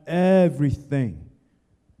have everything.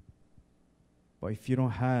 But if you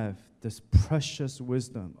don't have this precious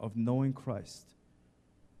wisdom of knowing Christ,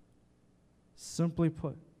 simply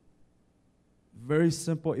put, very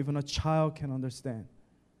simple, even a child can understand.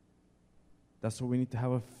 That's why we need to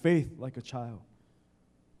have a faith like a child.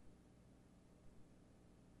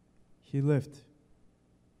 He lived.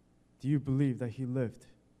 Do you believe that he lived?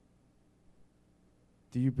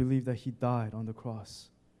 Do you believe that he died on the cross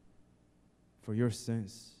for your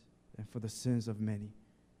sins and for the sins of many,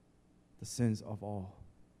 the sins of all,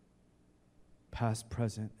 past,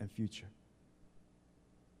 present, and future?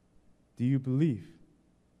 Do you believe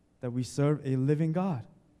that we serve a living God?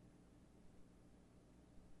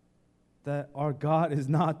 That our God is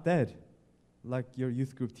not dead, like your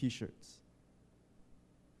youth group t-shirts.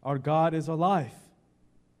 Our God is alive.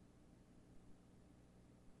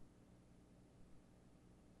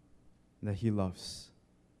 That he loves.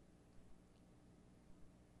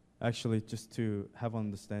 Actually, just to have an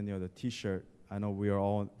understanding of the t-shirt, I know we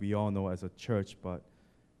all know as a church, but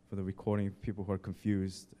for the recording, people who are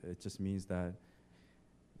confused, it just means that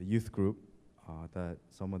the youth group that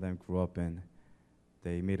some of them grew up in,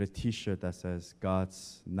 they made a t-shirt that says,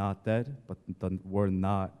 God's not dead, but the word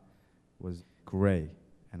not was gray.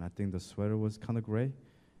 And I think the sweater was kind of gray,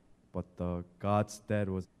 but the God's dead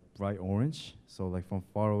was bright orange. So like from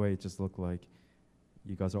far away, it just looked like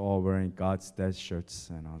You guys are all wearing God's Dead shirts.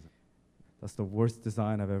 And I was like, that's the worst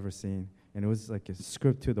design I've ever seen. And it was like a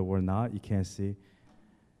script to the word not, you can't see,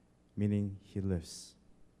 meaning he lives.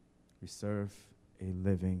 We serve a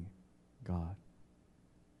living God.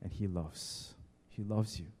 And he loves. He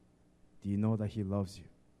loves you. Do you know that he loves you?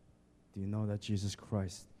 Do you know that Jesus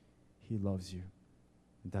Christ, he loves you?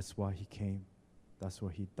 And that's why he came. That's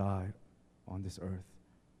why he died on this earth.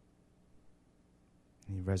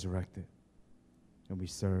 And he resurrected. And we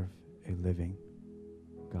serve a living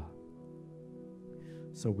God.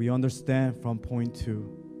 So we understand from point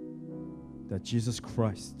 2 that Jesus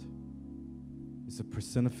Christ is a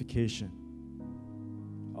personification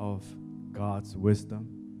of God's wisdom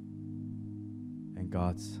and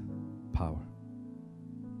God's power.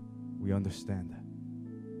 We understand that.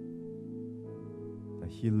 That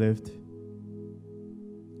he lived,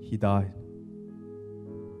 he died,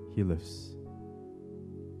 he lives,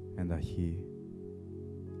 and that he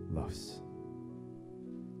loves.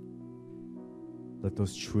 Let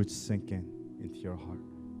those truths sink into your heart.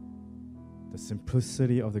 The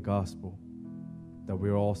simplicity of the gospel that we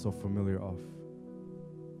are all so familiar of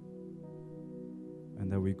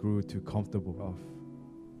and that we grew too comfortable of.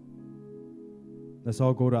 Let's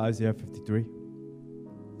all go to Isaiah 53.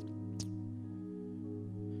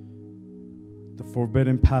 The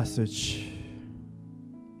forbidden passage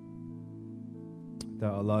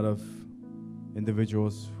that a lot of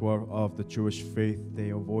individuals who are of the Jewish faith,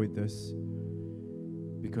 they avoid this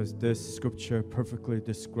because this scripture perfectly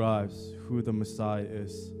describes who the Messiah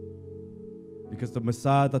is. Because the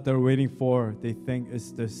Messiah that they're waiting for, they think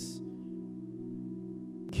is this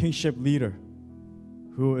kingship leader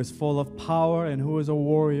who is full of power and who is a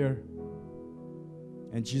warrior.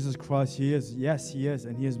 And Jesus Christ, he is. Yes, he is.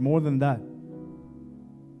 And he is more than that.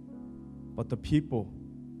 But the people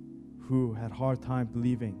who had hard time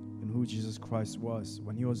believing in who Jesus Christ was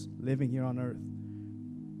when he was living here on earth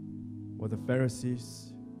were the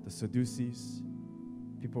Pharisees, the Sadducees,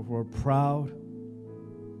 people who were proud,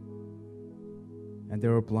 and they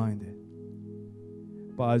were blinded.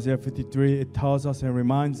 But Isaiah 53, it tells us and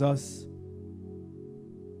reminds us,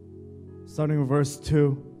 starting with verse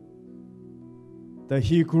 2, that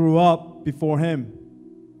he grew up before him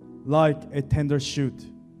like a tender shoot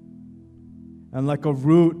and like a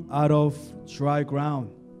root out of dry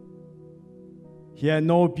ground. He had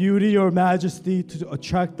no beauty or majesty to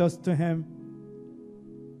attract us to him,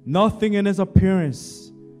 nothing in his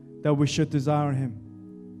appearance that we should desire him.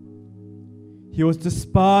 He was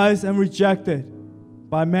despised and rejected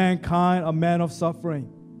by mankind, a man of suffering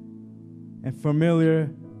and familiar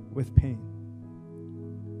with pain.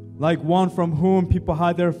 Like one from whom people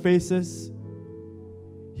hide their faces,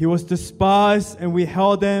 he was despised and we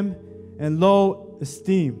held him in low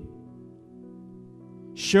esteem.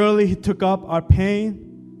 Surely he took up our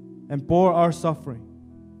pain and bore our suffering.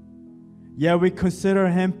 Yet we consider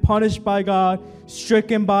him punished by God,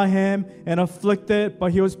 stricken by him, and afflicted.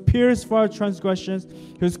 But he was pierced for our transgressions.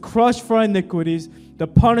 He was crushed for our iniquities. The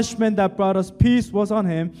punishment that brought us peace was on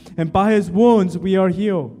him, and by his wounds we are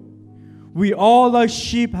healed. We all like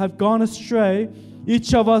sheep have gone astray.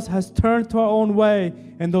 Each of us has turned to our own way,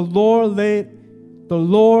 and the Lord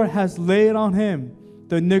has laid on him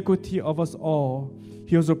the iniquity of us all.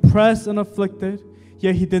 He was oppressed and afflicted,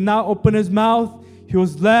 yet he did not open his mouth. He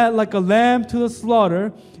was led like a lamb to the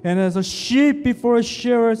slaughter, and as a sheep before his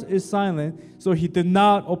shearers is silent, so he did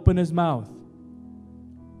not open his mouth.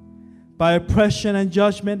 By oppression and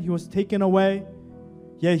judgment he was taken away,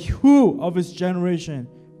 yet who of his generation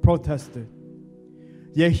protested?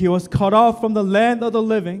 Yet he was cut off from the land of the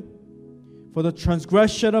living. For the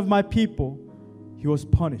transgression of my people he was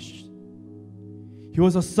punished. He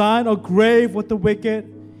was assigned a grave with the wicked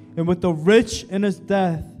and with the rich in his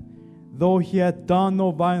death, though he had done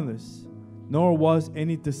no violence, nor was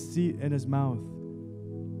any deceit in his mouth.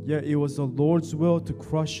 Yet it was the Lord's will to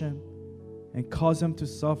crush him and cause him to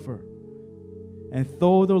suffer. And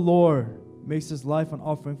though the Lord makes his life an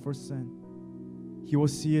offering for sin, he will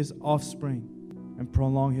see his offspring and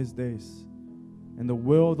prolong his days. And the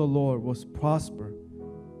will of the Lord will prosper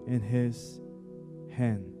in his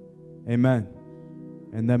hand. Amen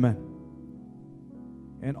and amen.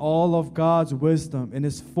 In all of God's wisdom, in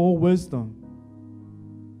his full wisdom,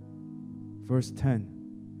 verse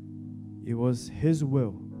 10, it was his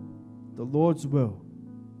will, the Lord's will,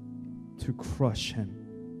 to crush him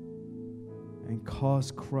and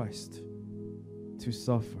cause Christ to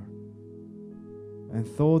suffer. And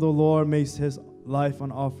though the Lord makes his life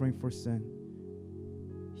an offering for sin,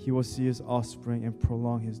 he will see his offspring and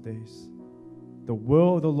prolong his days. The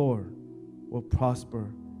will of the Lord will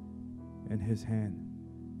prosper in his hand.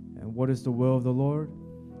 And And what is the will of the Lord?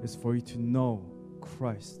 It's for you to know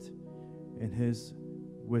Christ in His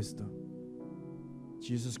wisdom.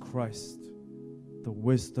 Jesus Christ, the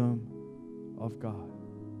wisdom of God.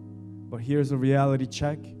 But here's a reality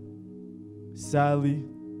check. Sadly,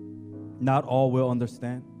 not all will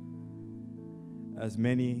understand, as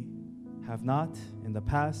many have not in the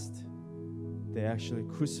past. They actually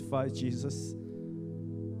crucified Jesus.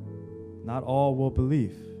 Not all will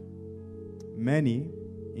believe. Many,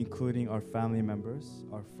 including our family members,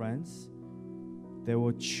 our friends, they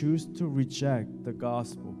will choose to reject the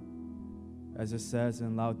gospel, as it says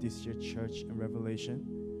in Laodicea Church in Revelation,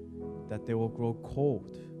 that they will grow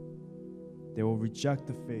cold. They will reject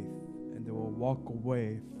the faith, and they will walk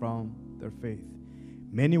away from their faith.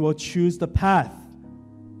 Many will choose the path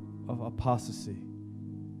of apostasy.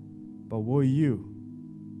 But will you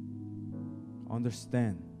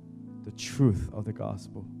understand the truth of the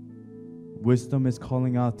gospel? Wisdom is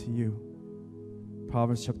calling out to you.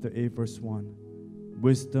 Proverbs chapter 8, verse 1.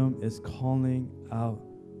 Wisdom is calling out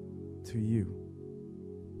to you.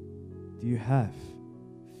 Do you have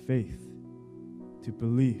faith to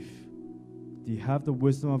believe? Do you have the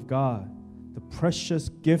wisdom of God, the precious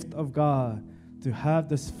gift of God, to have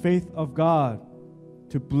this faith of God,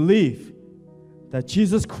 to believe that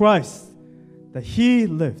Jesus Christ, that He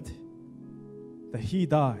lived, that He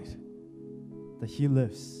died, that He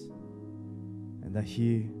lives, and that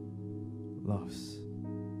He loves?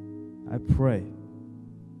 I pray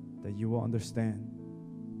that you will understand.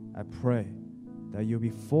 I pray that you'll be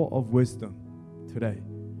full of wisdom today.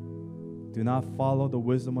 Do not follow the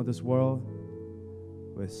wisdom of this world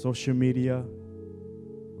with social media,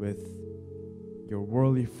 with your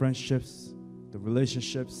worldly friendships, the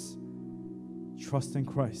relationships. Trust in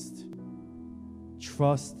Christ.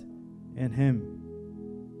 Trust in Him.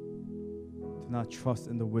 Do not trust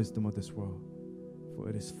in the wisdom of this world, for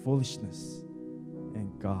it is foolishness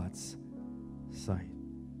in God's sight.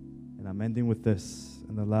 And I'm ending with this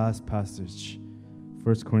in the last passage,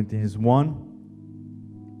 1 Corinthians 1.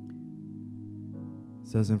 It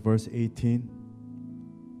says in verse 18,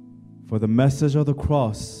 for the message of the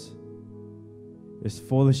cross is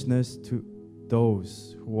foolishness to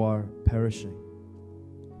those who are perishing.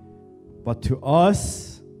 But to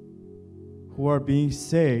us who are being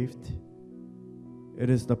saved, it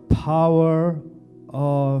is the power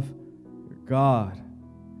of God.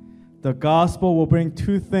 The gospel will bring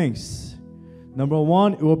two things. Number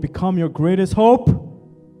one, it will become your greatest hope.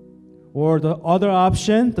 Or the other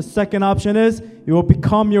option, the second option is, it will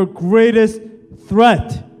become your greatest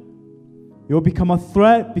threat. It will become a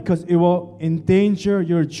threat because it will endanger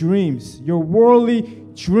your dreams, your worldly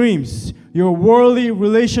dreams, your worldly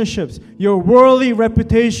relationships, your worldly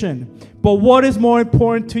reputation. But what is more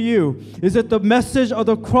important to you? Is it the message of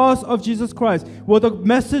the cross of Jesus Christ? Will the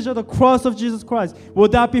message of the cross of Jesus Christ, will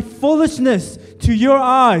that be foolishness to your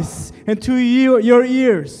eyes and to your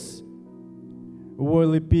ears? Or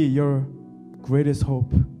will it be your greatest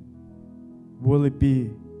hope? Will it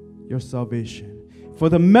be your salvation? For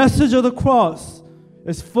the message of the cross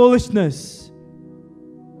is foolishness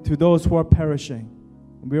to those who are perishing.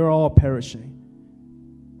 We are all perishing.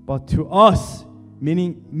 But to us,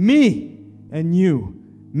 meaning me and you,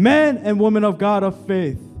 men and women of God of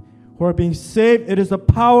faith, who are being saved, it is the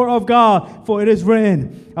power of God. For it is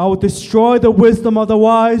written, I will destroy the wisdom of the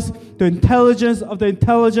wise, the intelligence of the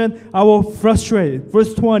intelligent I will frustrate.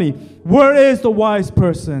 Verse 20, where is the wise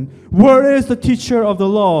person? Where is the teacher of the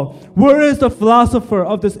law? Where is the philosopher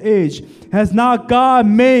of this age? Has not God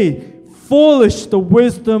made foolish the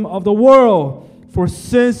wisdom of the world? For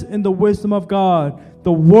since in the wisdom of God,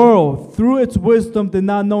 the world through its wisdom did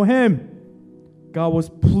not know Him, God was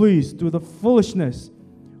pleased through the foolishness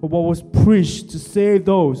of what was preached to save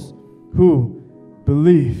those who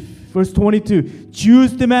believe. Verse 22,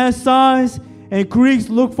 Jews demand signs and Greeks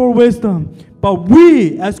look for wisdom. But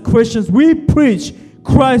we as Christians, we preach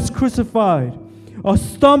Christ crucified, a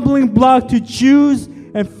stumbling block to Jews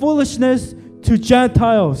and foolishness to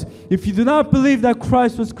Gentiles. If you do not believe that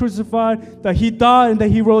Christ was crucified, that He died and that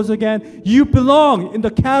He rose again, you belong in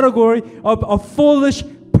the category of a foolish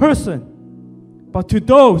person. But to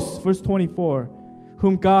those, verse 24,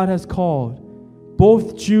 whom God has called,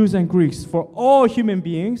 both Jews and Greeks, for all human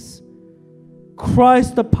beings,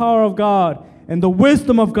 Christ the power of God and the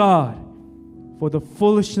wisdom of God. For the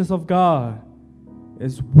foolishness of God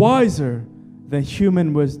is wiser than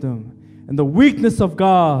human wisdom, and the weakness of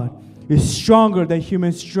God is stronger than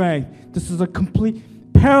human strength. This is a complete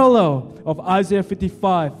parallel of Isaiah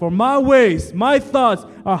 55. For my ways, my thoughts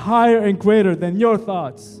are higher and greater than your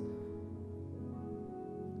thoughts.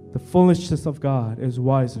 The foolishness of God is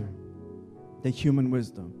wiser than human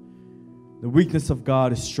wisdom. The weakness of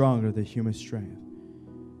God is stronger than human strength.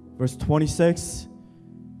 Verse 26,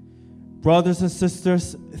 brothers and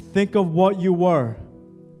sisters, think of what you were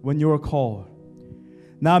when you were called.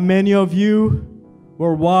 Not many of you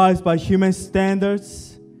were wise by human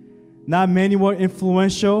standards. Not many were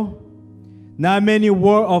influential. Not many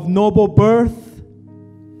were of noble birth.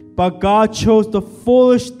 But God chose the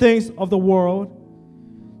foolish things of the world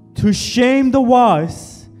to shame the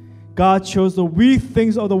wise. God chose the weak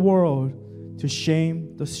things of the world to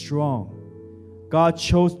shame the strong. God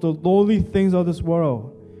chose the lowly things of this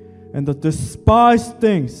world and the despised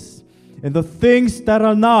things and the things that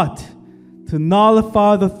are not, to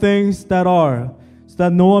nullify the things that are, so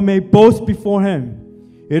that no one may boast before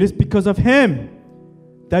him. It is because of him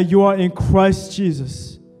that you are in Christ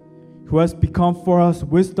Jesus, who has become for us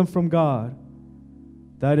wisdom from God.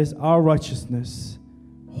 That is our righteousness,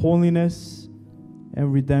 holiness,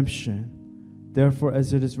 and redemption. Therefore,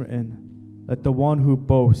 as it is written, let the one who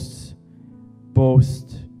boasts,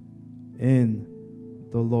 boast in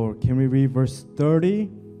the Lord. Can we read verse 30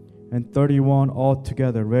 and 31 all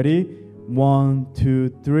together? Ready? 1, 2,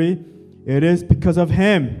 3. It is because of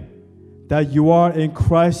him that you are in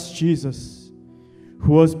Christ Jesus,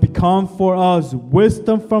 who has become for us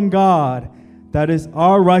wisdom from God. That is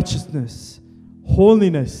our righteousness,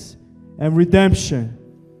 holiness, and redemption.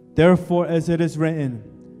 Therefore, as it is written,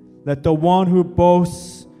 let the one who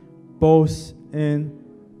boasts, boast in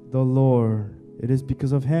the Lord. It is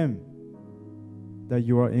because of him that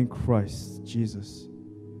you are in Christ Jesus,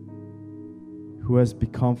 who has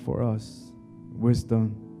become for us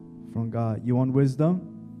wisdom from God. You want wisdom?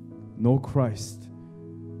 Know Christ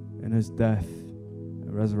and his death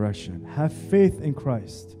and resurrection. Have faith in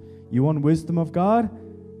Christ. You want wisdom of God?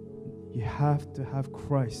 You have to have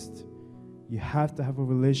Christ. You have to have a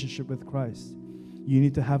relationship with Christ. You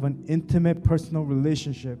need to have an intimate, personal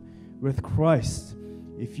relationship with Christ.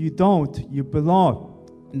 If you don't, you belong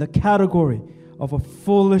in the category of a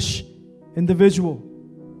foolish individual.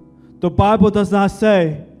 The Bible does not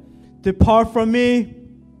say, depart from me,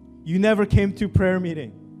 you never came to prayer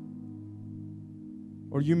meeting,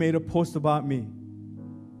 or you made a post about me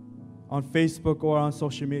on Facebook or on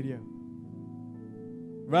social media.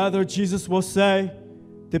 Rather, Jesus will say,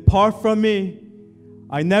 depart from me,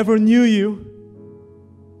 I never knew you.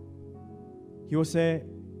 He will say,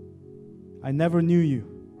 I never knew you.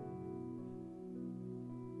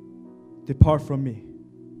 Depart from me.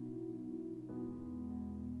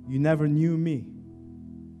 You never knew me,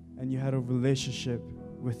 and you had a relationship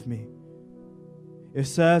with me. It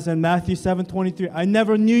says in Matthew 7:23, I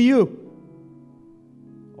never knew you.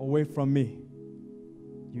 Away from me,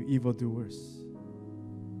 you evildoers.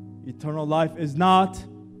 Eternal life is not,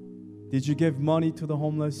 did you give money to the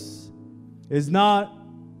homeless? Is not,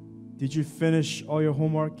 did you finish all your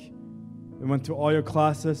homework and went to all your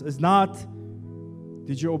classes? Is not,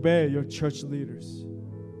 did you obey your church leaders?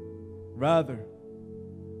 Rather,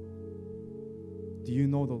 do you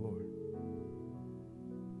know the Lord?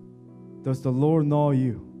 Does the Lord know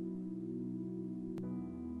you?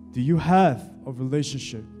 Do you have a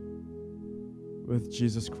relationship with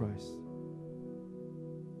Jesus Christ?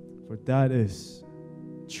 For that is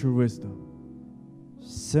true wisdom.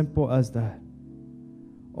 Simple as that.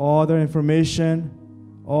 All their information,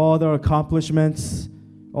 all their accomplishments,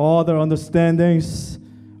 all their understandings,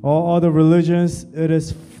 all other religions, it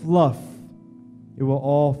is fluff. It will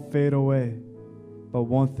all fade away. But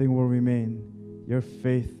one thing will remain, your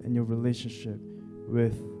faith and your relationship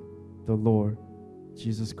with the Lord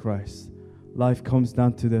Jesus Christ. Life comes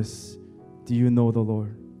down to this. Do you know the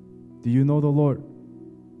Lord? Do you know the Lord?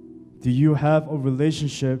 Do you have a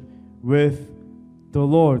relationship with the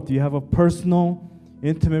Lord? Do you have a personal,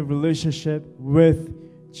 intimate relationship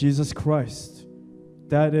with Jesus Christ?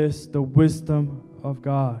 That is the wisdom of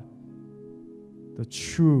God, the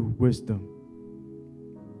true wisdom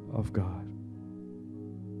of God.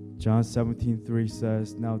 John 17:3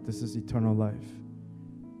 says, now this is eternal life,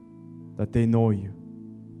 that they know you,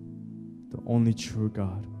 the only true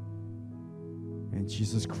God, and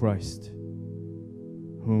Jesus Christ,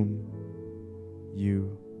 whom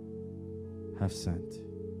you have sent.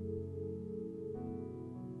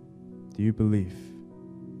 Do you believe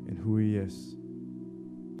in who he is?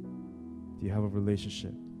 Do you have a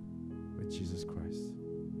relationship with Jesus Christ?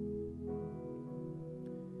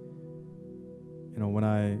 You know, when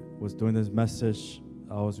I was doing this message,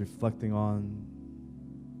 I was reflecting on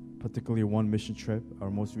particularly one mission trip,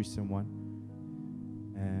 our most recent one.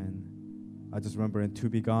 And I just remember in To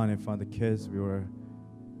Be Gone, in front of the kids, we were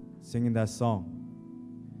singing that song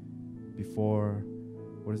before,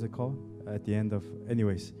 what is it called? At the end of,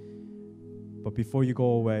 anyways. But before you go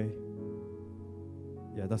away,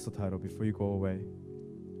 Yeah, that's the title, Before You Go Away.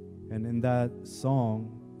 And in that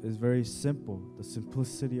song is very simple, the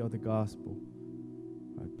simplicity of the gospel.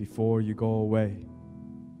 Right? Before you go away,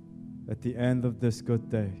 at the end of this good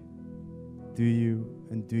day, do you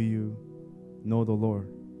know the Lord?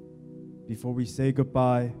 Before we say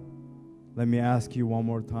goodbye, let me ask you one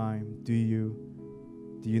more time, do you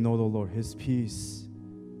know the Lord? His peace,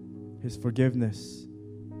 His forgiveness,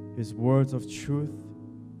 His words of truth.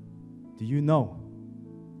 Do you know?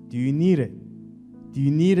 Do you need it? Do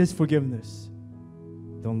you need His forgiveness?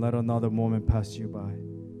 Don't let another moment pass you by.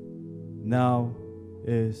 Now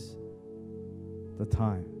is the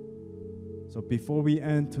time. So before we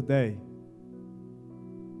end today,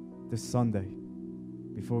 this Sunday,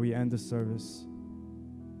 before we end the service,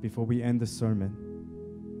 before we end the sermon,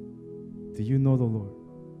 do you know the Lord?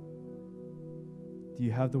 Do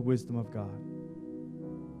you have the wisdom of God?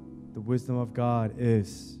 The wisdom of God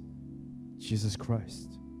is Jesus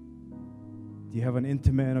Christ. Do you have an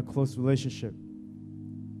intimate and a close relationship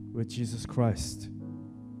with Jesus Christ?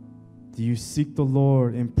 Do you seek the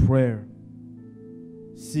Lord in prayer,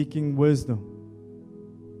 seeking wisdom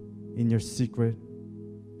in your secret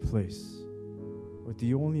place? Or do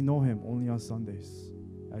you only know Him only on Sundays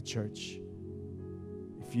at church?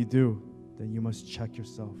 If you do, then you must check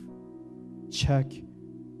yourself. Check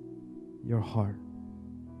your heart.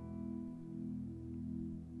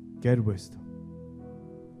 Get wisdom.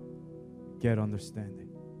 Get understanding.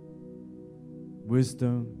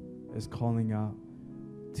 Wisdom is calling out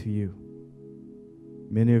to you.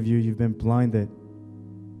 Many of you, you've been blinded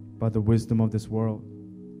by the wisdom of this world,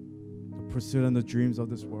 the pursuit and the dreams of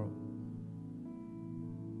this world.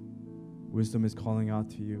 Wisdom is calling out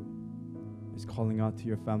to you. It's calling out to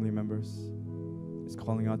your family members. It's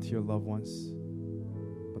calling out to your loved ones.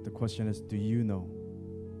 But the question is, do you know?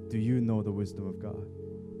 Do you know the wisdom of God?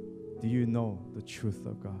 Do you know the truth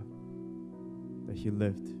of God? That He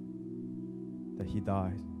lived, that He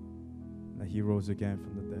died, that He rose again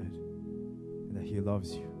from the dead, and that He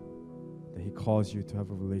loves you, that He calls you to have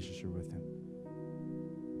a relationship with Him.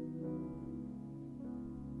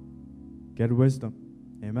 Get wisdom.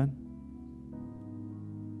 Amen.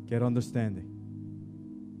 Get understanding.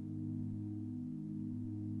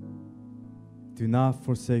 Do not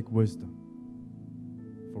forsake wisdom,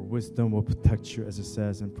 for wisdom will protect you, as it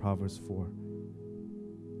says in Proverbs 4.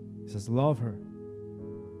 It says, love her,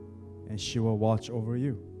 and she will watch over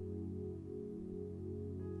you.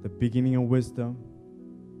 The beginning of wisdom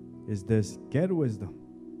is this: get wisdom.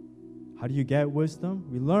 How do you get wisdom?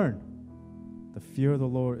 We learn. The fear of the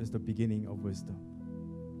Lord is the beginning of wisdom.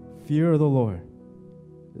 Fear of the Lord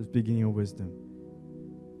is the beginning of wisdom.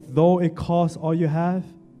 Though it costs all you have,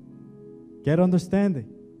 get understanding.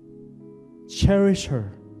 Cherish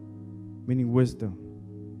her, meaning wisdom,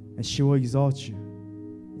 and she will exalt you.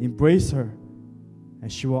 Embrace her,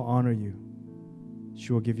 and she will honor you.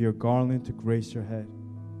 She will give you a garland to grace your head,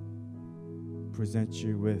 present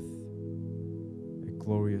you with a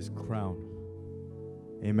glorious crown.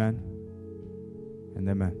 Amen and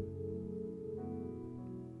amen.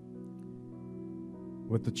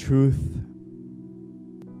 With the truth,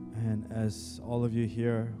 and as all of you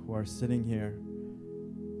here who are sitting here,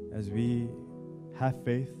 as we have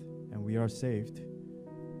faith and we are saved,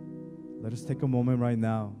 let us take a moment right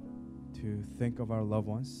now to think of our loved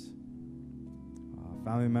ones,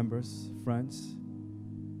 family members, friends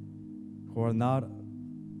who are not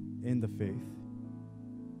in the faith,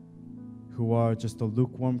 who are just a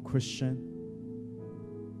lukewarm Christian.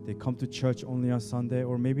 They come to church only on Sunday,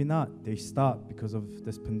 or maybe not. They stop because of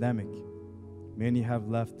this pandemic. Many have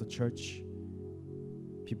left the church.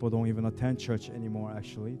 People don't even attend church anymore,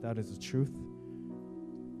 actually. That is the truth.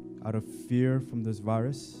 Out of fear from this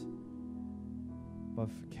virus. But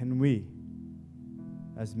can we,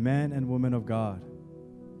 as men and women of God,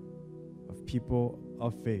 of people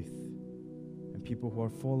of faith, and people who are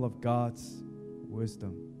full of God's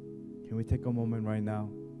wisdom, can we take a moment right now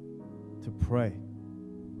to pray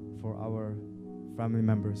for our family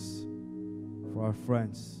members, for our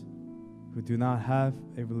friends who do not have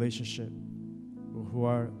a relationship, who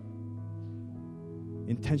are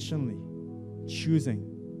intentionally choosing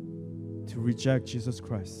to reject Jesus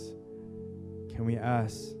Christ? Can we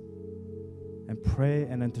ask and pray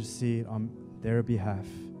and intercede on their behalf?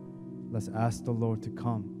 Let's ask the Lord to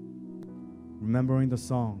come. Remembering the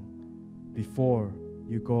song, before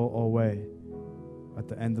you go away at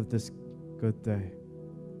the end of this good day,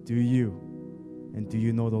 do you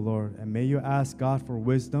know the Lord? And may you ask God for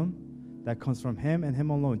wisdom that comes from Him and Him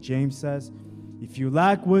alone. James says, if you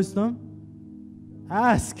lack wisdom,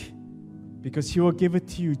 ask, because He will give it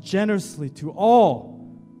to you generously to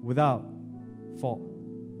all without fault.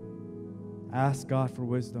 Ask God for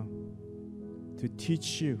wisdom to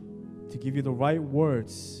teach you, to give you the right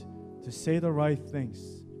words, to say the right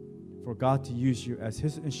things, for God to use you as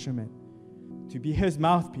His instrument, to be His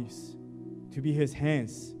mouthpiece, to be His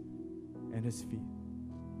hands and His feet.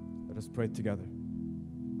 Let us pray together.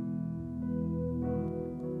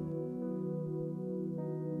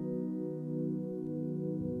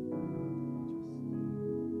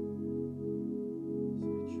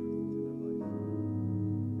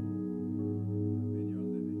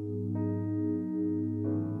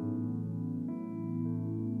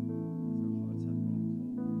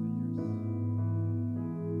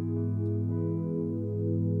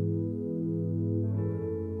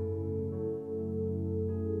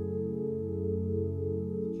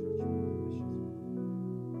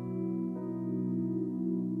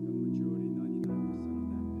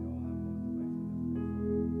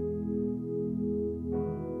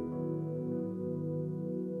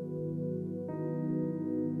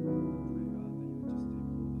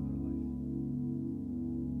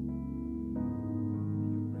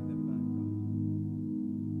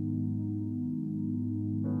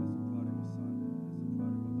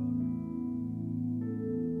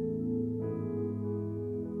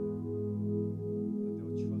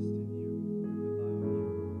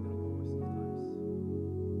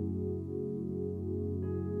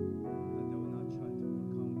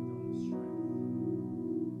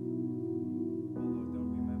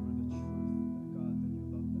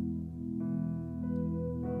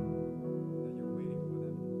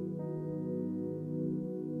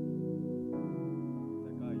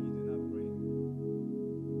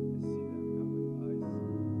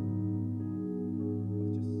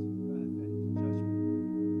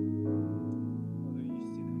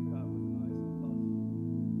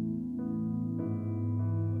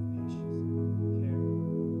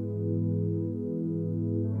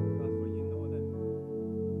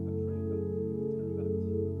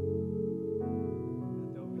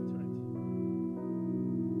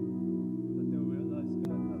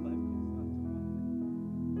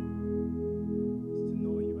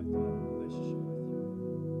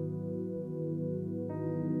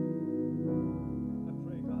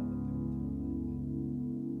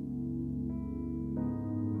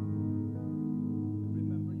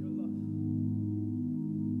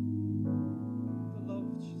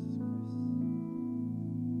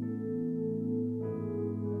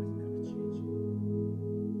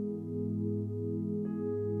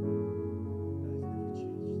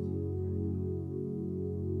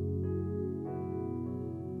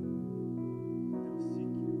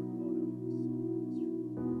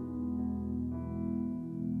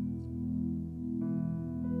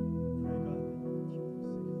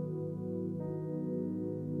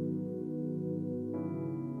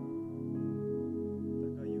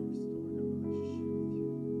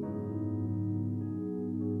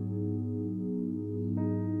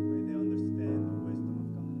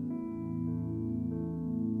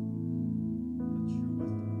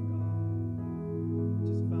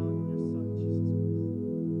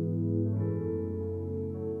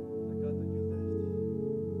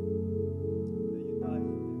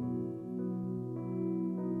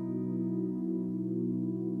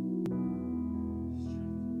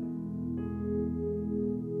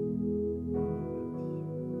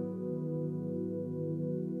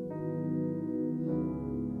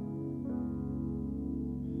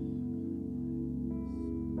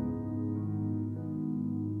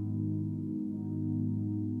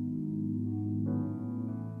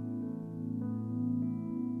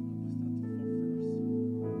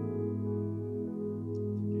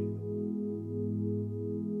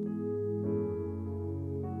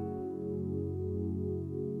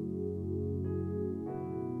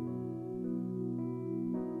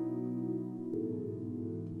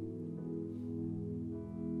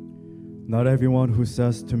 Not everyone who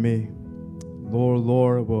says to me, Lord,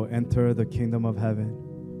 Lord, will enter the kingdom of heaven,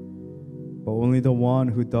 but only the one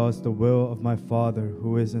who does the will of my Father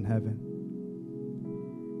who is in heaven.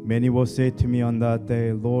 Many will say to me on that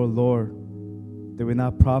day, Lord, Lord, did we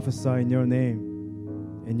not prophesy in your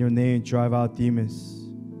name drive out demons,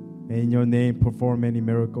 and in your name perform many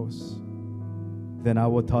miracles? Then I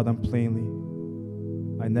will tell them plainly,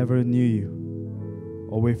 I never knew you.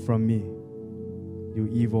 Away from me, you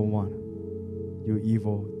evil one, you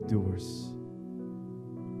evil doers.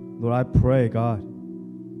 Lord, I pray, God,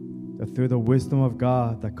 that through the wisdom of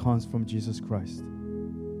God that comes from Jesus Christ,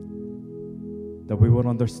 that we would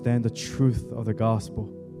understand the truth of the gospel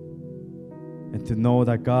and to know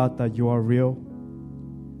that, God, that you are real,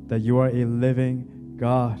 that you are a living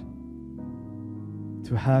God,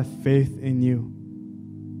 to have faith in you,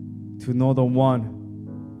 to know the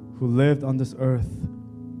one who lived on this earth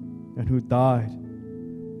and who died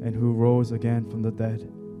and who rose again from the dead.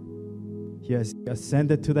 He has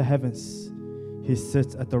ascended to the heavens. He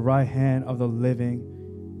sits at the right hand of the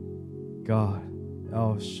living God,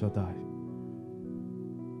 El Shaddai.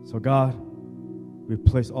 So God, we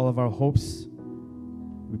place all of our hopes,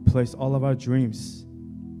 we place all of our dreams,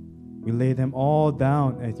 we lay them all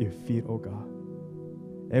down at your feet, oh God.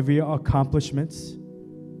 Every accomplishment,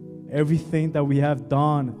 everything that we have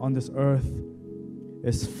done on this earth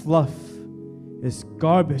is fluff, is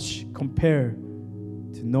garbage compared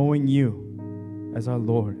to knowing you as our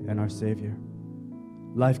Lord and our Savior.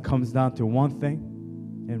 Life comes down to one thing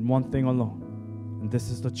and one thing alone, and this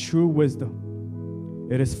is the true wisdom.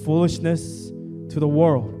 It is foolishness to the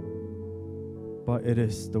world, but it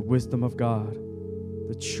is the wisdom of God,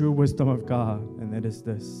 the true wisdom of God, and it is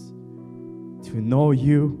this: to know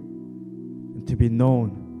you and to be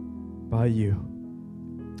known by you.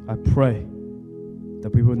 I pray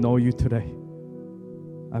that we will know you today.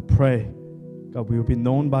 I pray, God, we will be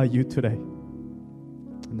known by you today,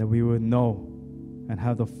 and that we will know and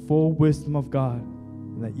have the full wisdom of God,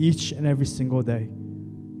 and that each and every single day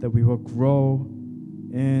that we will grow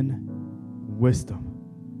in wisdom.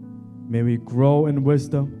 May we grow in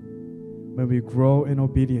wisdom. May we grow in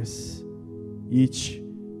obedience each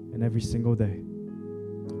and every single day.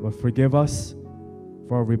 Lord, forgive us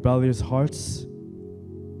for our rebellious hearts,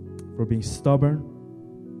 for being stubborn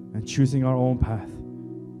and choosing our own path.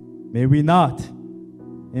 May we not,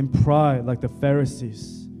 in pride like the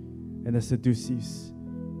Pharisees and the Sadducees,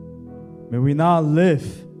 may we not live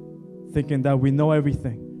thinking that we know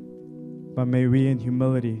everything, but may we in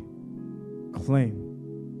humility claim,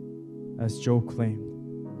 as Job claimed,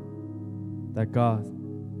 that God,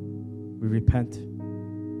 we repent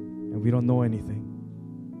and we don't know anything.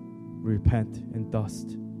 We repent in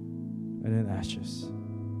dust and in ashes.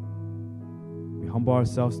 We humble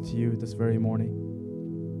ourselves to you this very morning,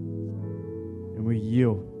 and we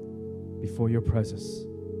yield before your presence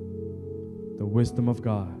the wisdom of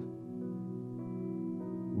God.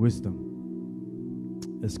 Wisdom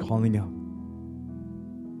is calling out.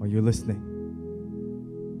 Are you listening?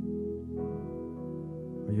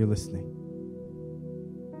 Are you listening?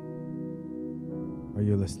 Are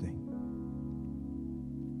you listening?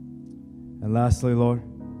 And lastly, Lord,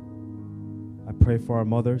 I pray for our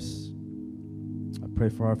mothers. I pray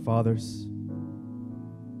for our fathers.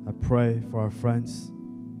 I pray for our friends.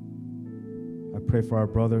 I pray for our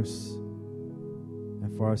brothers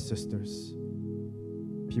and for our sisters,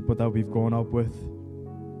 people that we've grown up with,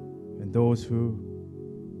 and those who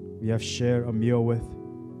we have shared a meal with,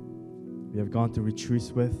 we have gone to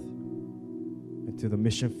retreats with, and to the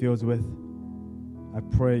mission fields with. I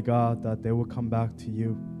pray, God, that they will come back to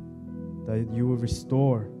you, that you will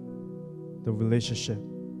restore the relationship,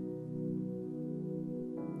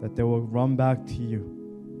 that they will run back to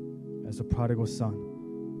you as a prodigal son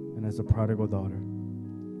and as a prodigal daughter.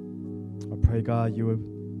 I pray, God, you will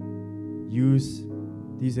use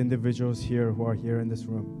these individuals here who are here in this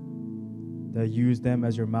room, that use them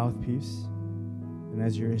as your mouthpiece and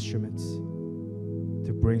as your instruments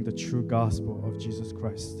to bring the true gospel of Jesus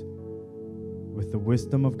Christ with the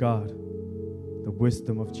wisdom of God, the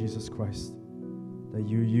wisdom of Jesus Christ, that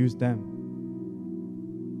you use them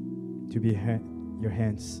to be your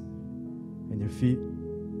hands and your feet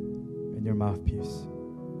and your mouthpiece.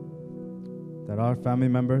 That our family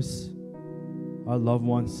members, our loved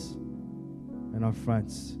ones, and our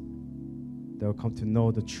friends, they will come to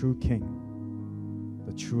know the true King,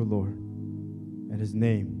 the true Lord, and His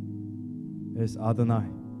name is Adonai.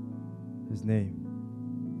 His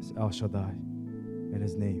name is El Shaddai, and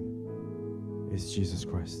His name is Jesus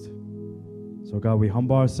Christ. So God, we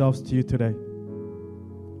humble ourselves to you today.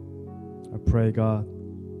 I pray, God,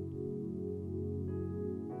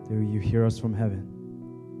 that you hear us from heaven,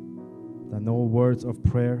 that no words of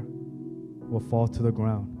prayer will fall to the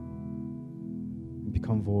ground and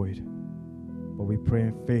become void, but we pray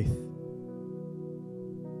in faith,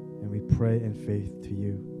 and we pray in faith to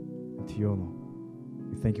you and to you alone.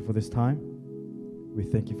 We thank you for this time. We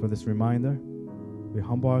thank you for this reminder. We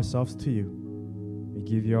humble ourselves to you. We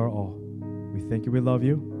give you our all. We thank you. We love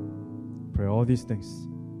you. Pray all these things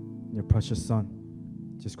in your precious Son,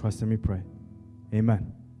 Jesus Christ, and we pray.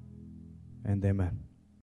 Amen and amen.